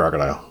 Saltwater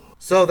crocodile.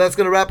 So that's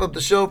going to wrap up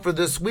the show for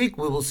this week.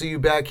 We will see you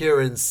back here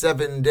in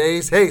 7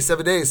 days. Hey,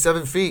 7 days,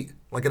 7 feet,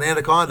 like an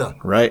anaconda.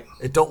 Right.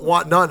 It don't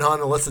want none,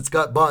 hon, unless it's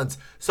got buns.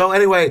 So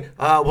anyway,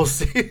 we'll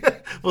see.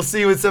 We'll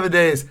see you in 7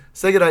 days.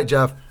 Say goodnight,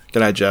 Jeff.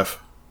 Good night, Jeff.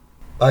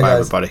 Bye, Bye, guys.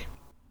 everybody.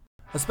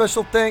 A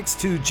special thanks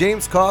to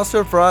James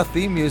Coster for our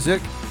theme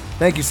music.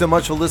 Thank you so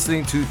much for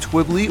listening to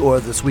Twibbly, or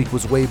This Week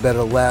Was Way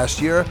Better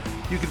Last Year.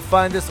 You can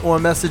find us or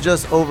message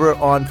us over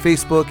on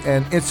Facebook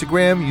and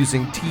Instagram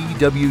using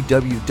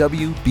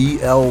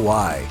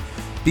TWWWBLY.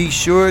 Be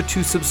sure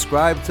to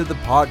subscribe to the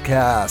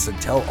podcast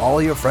and tell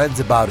all your friends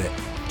about it.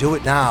 Do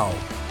it now,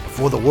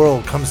 before the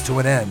world comes to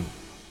an end.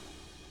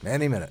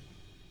 Any minute.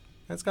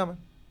 It's coming.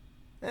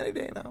 Any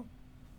day now.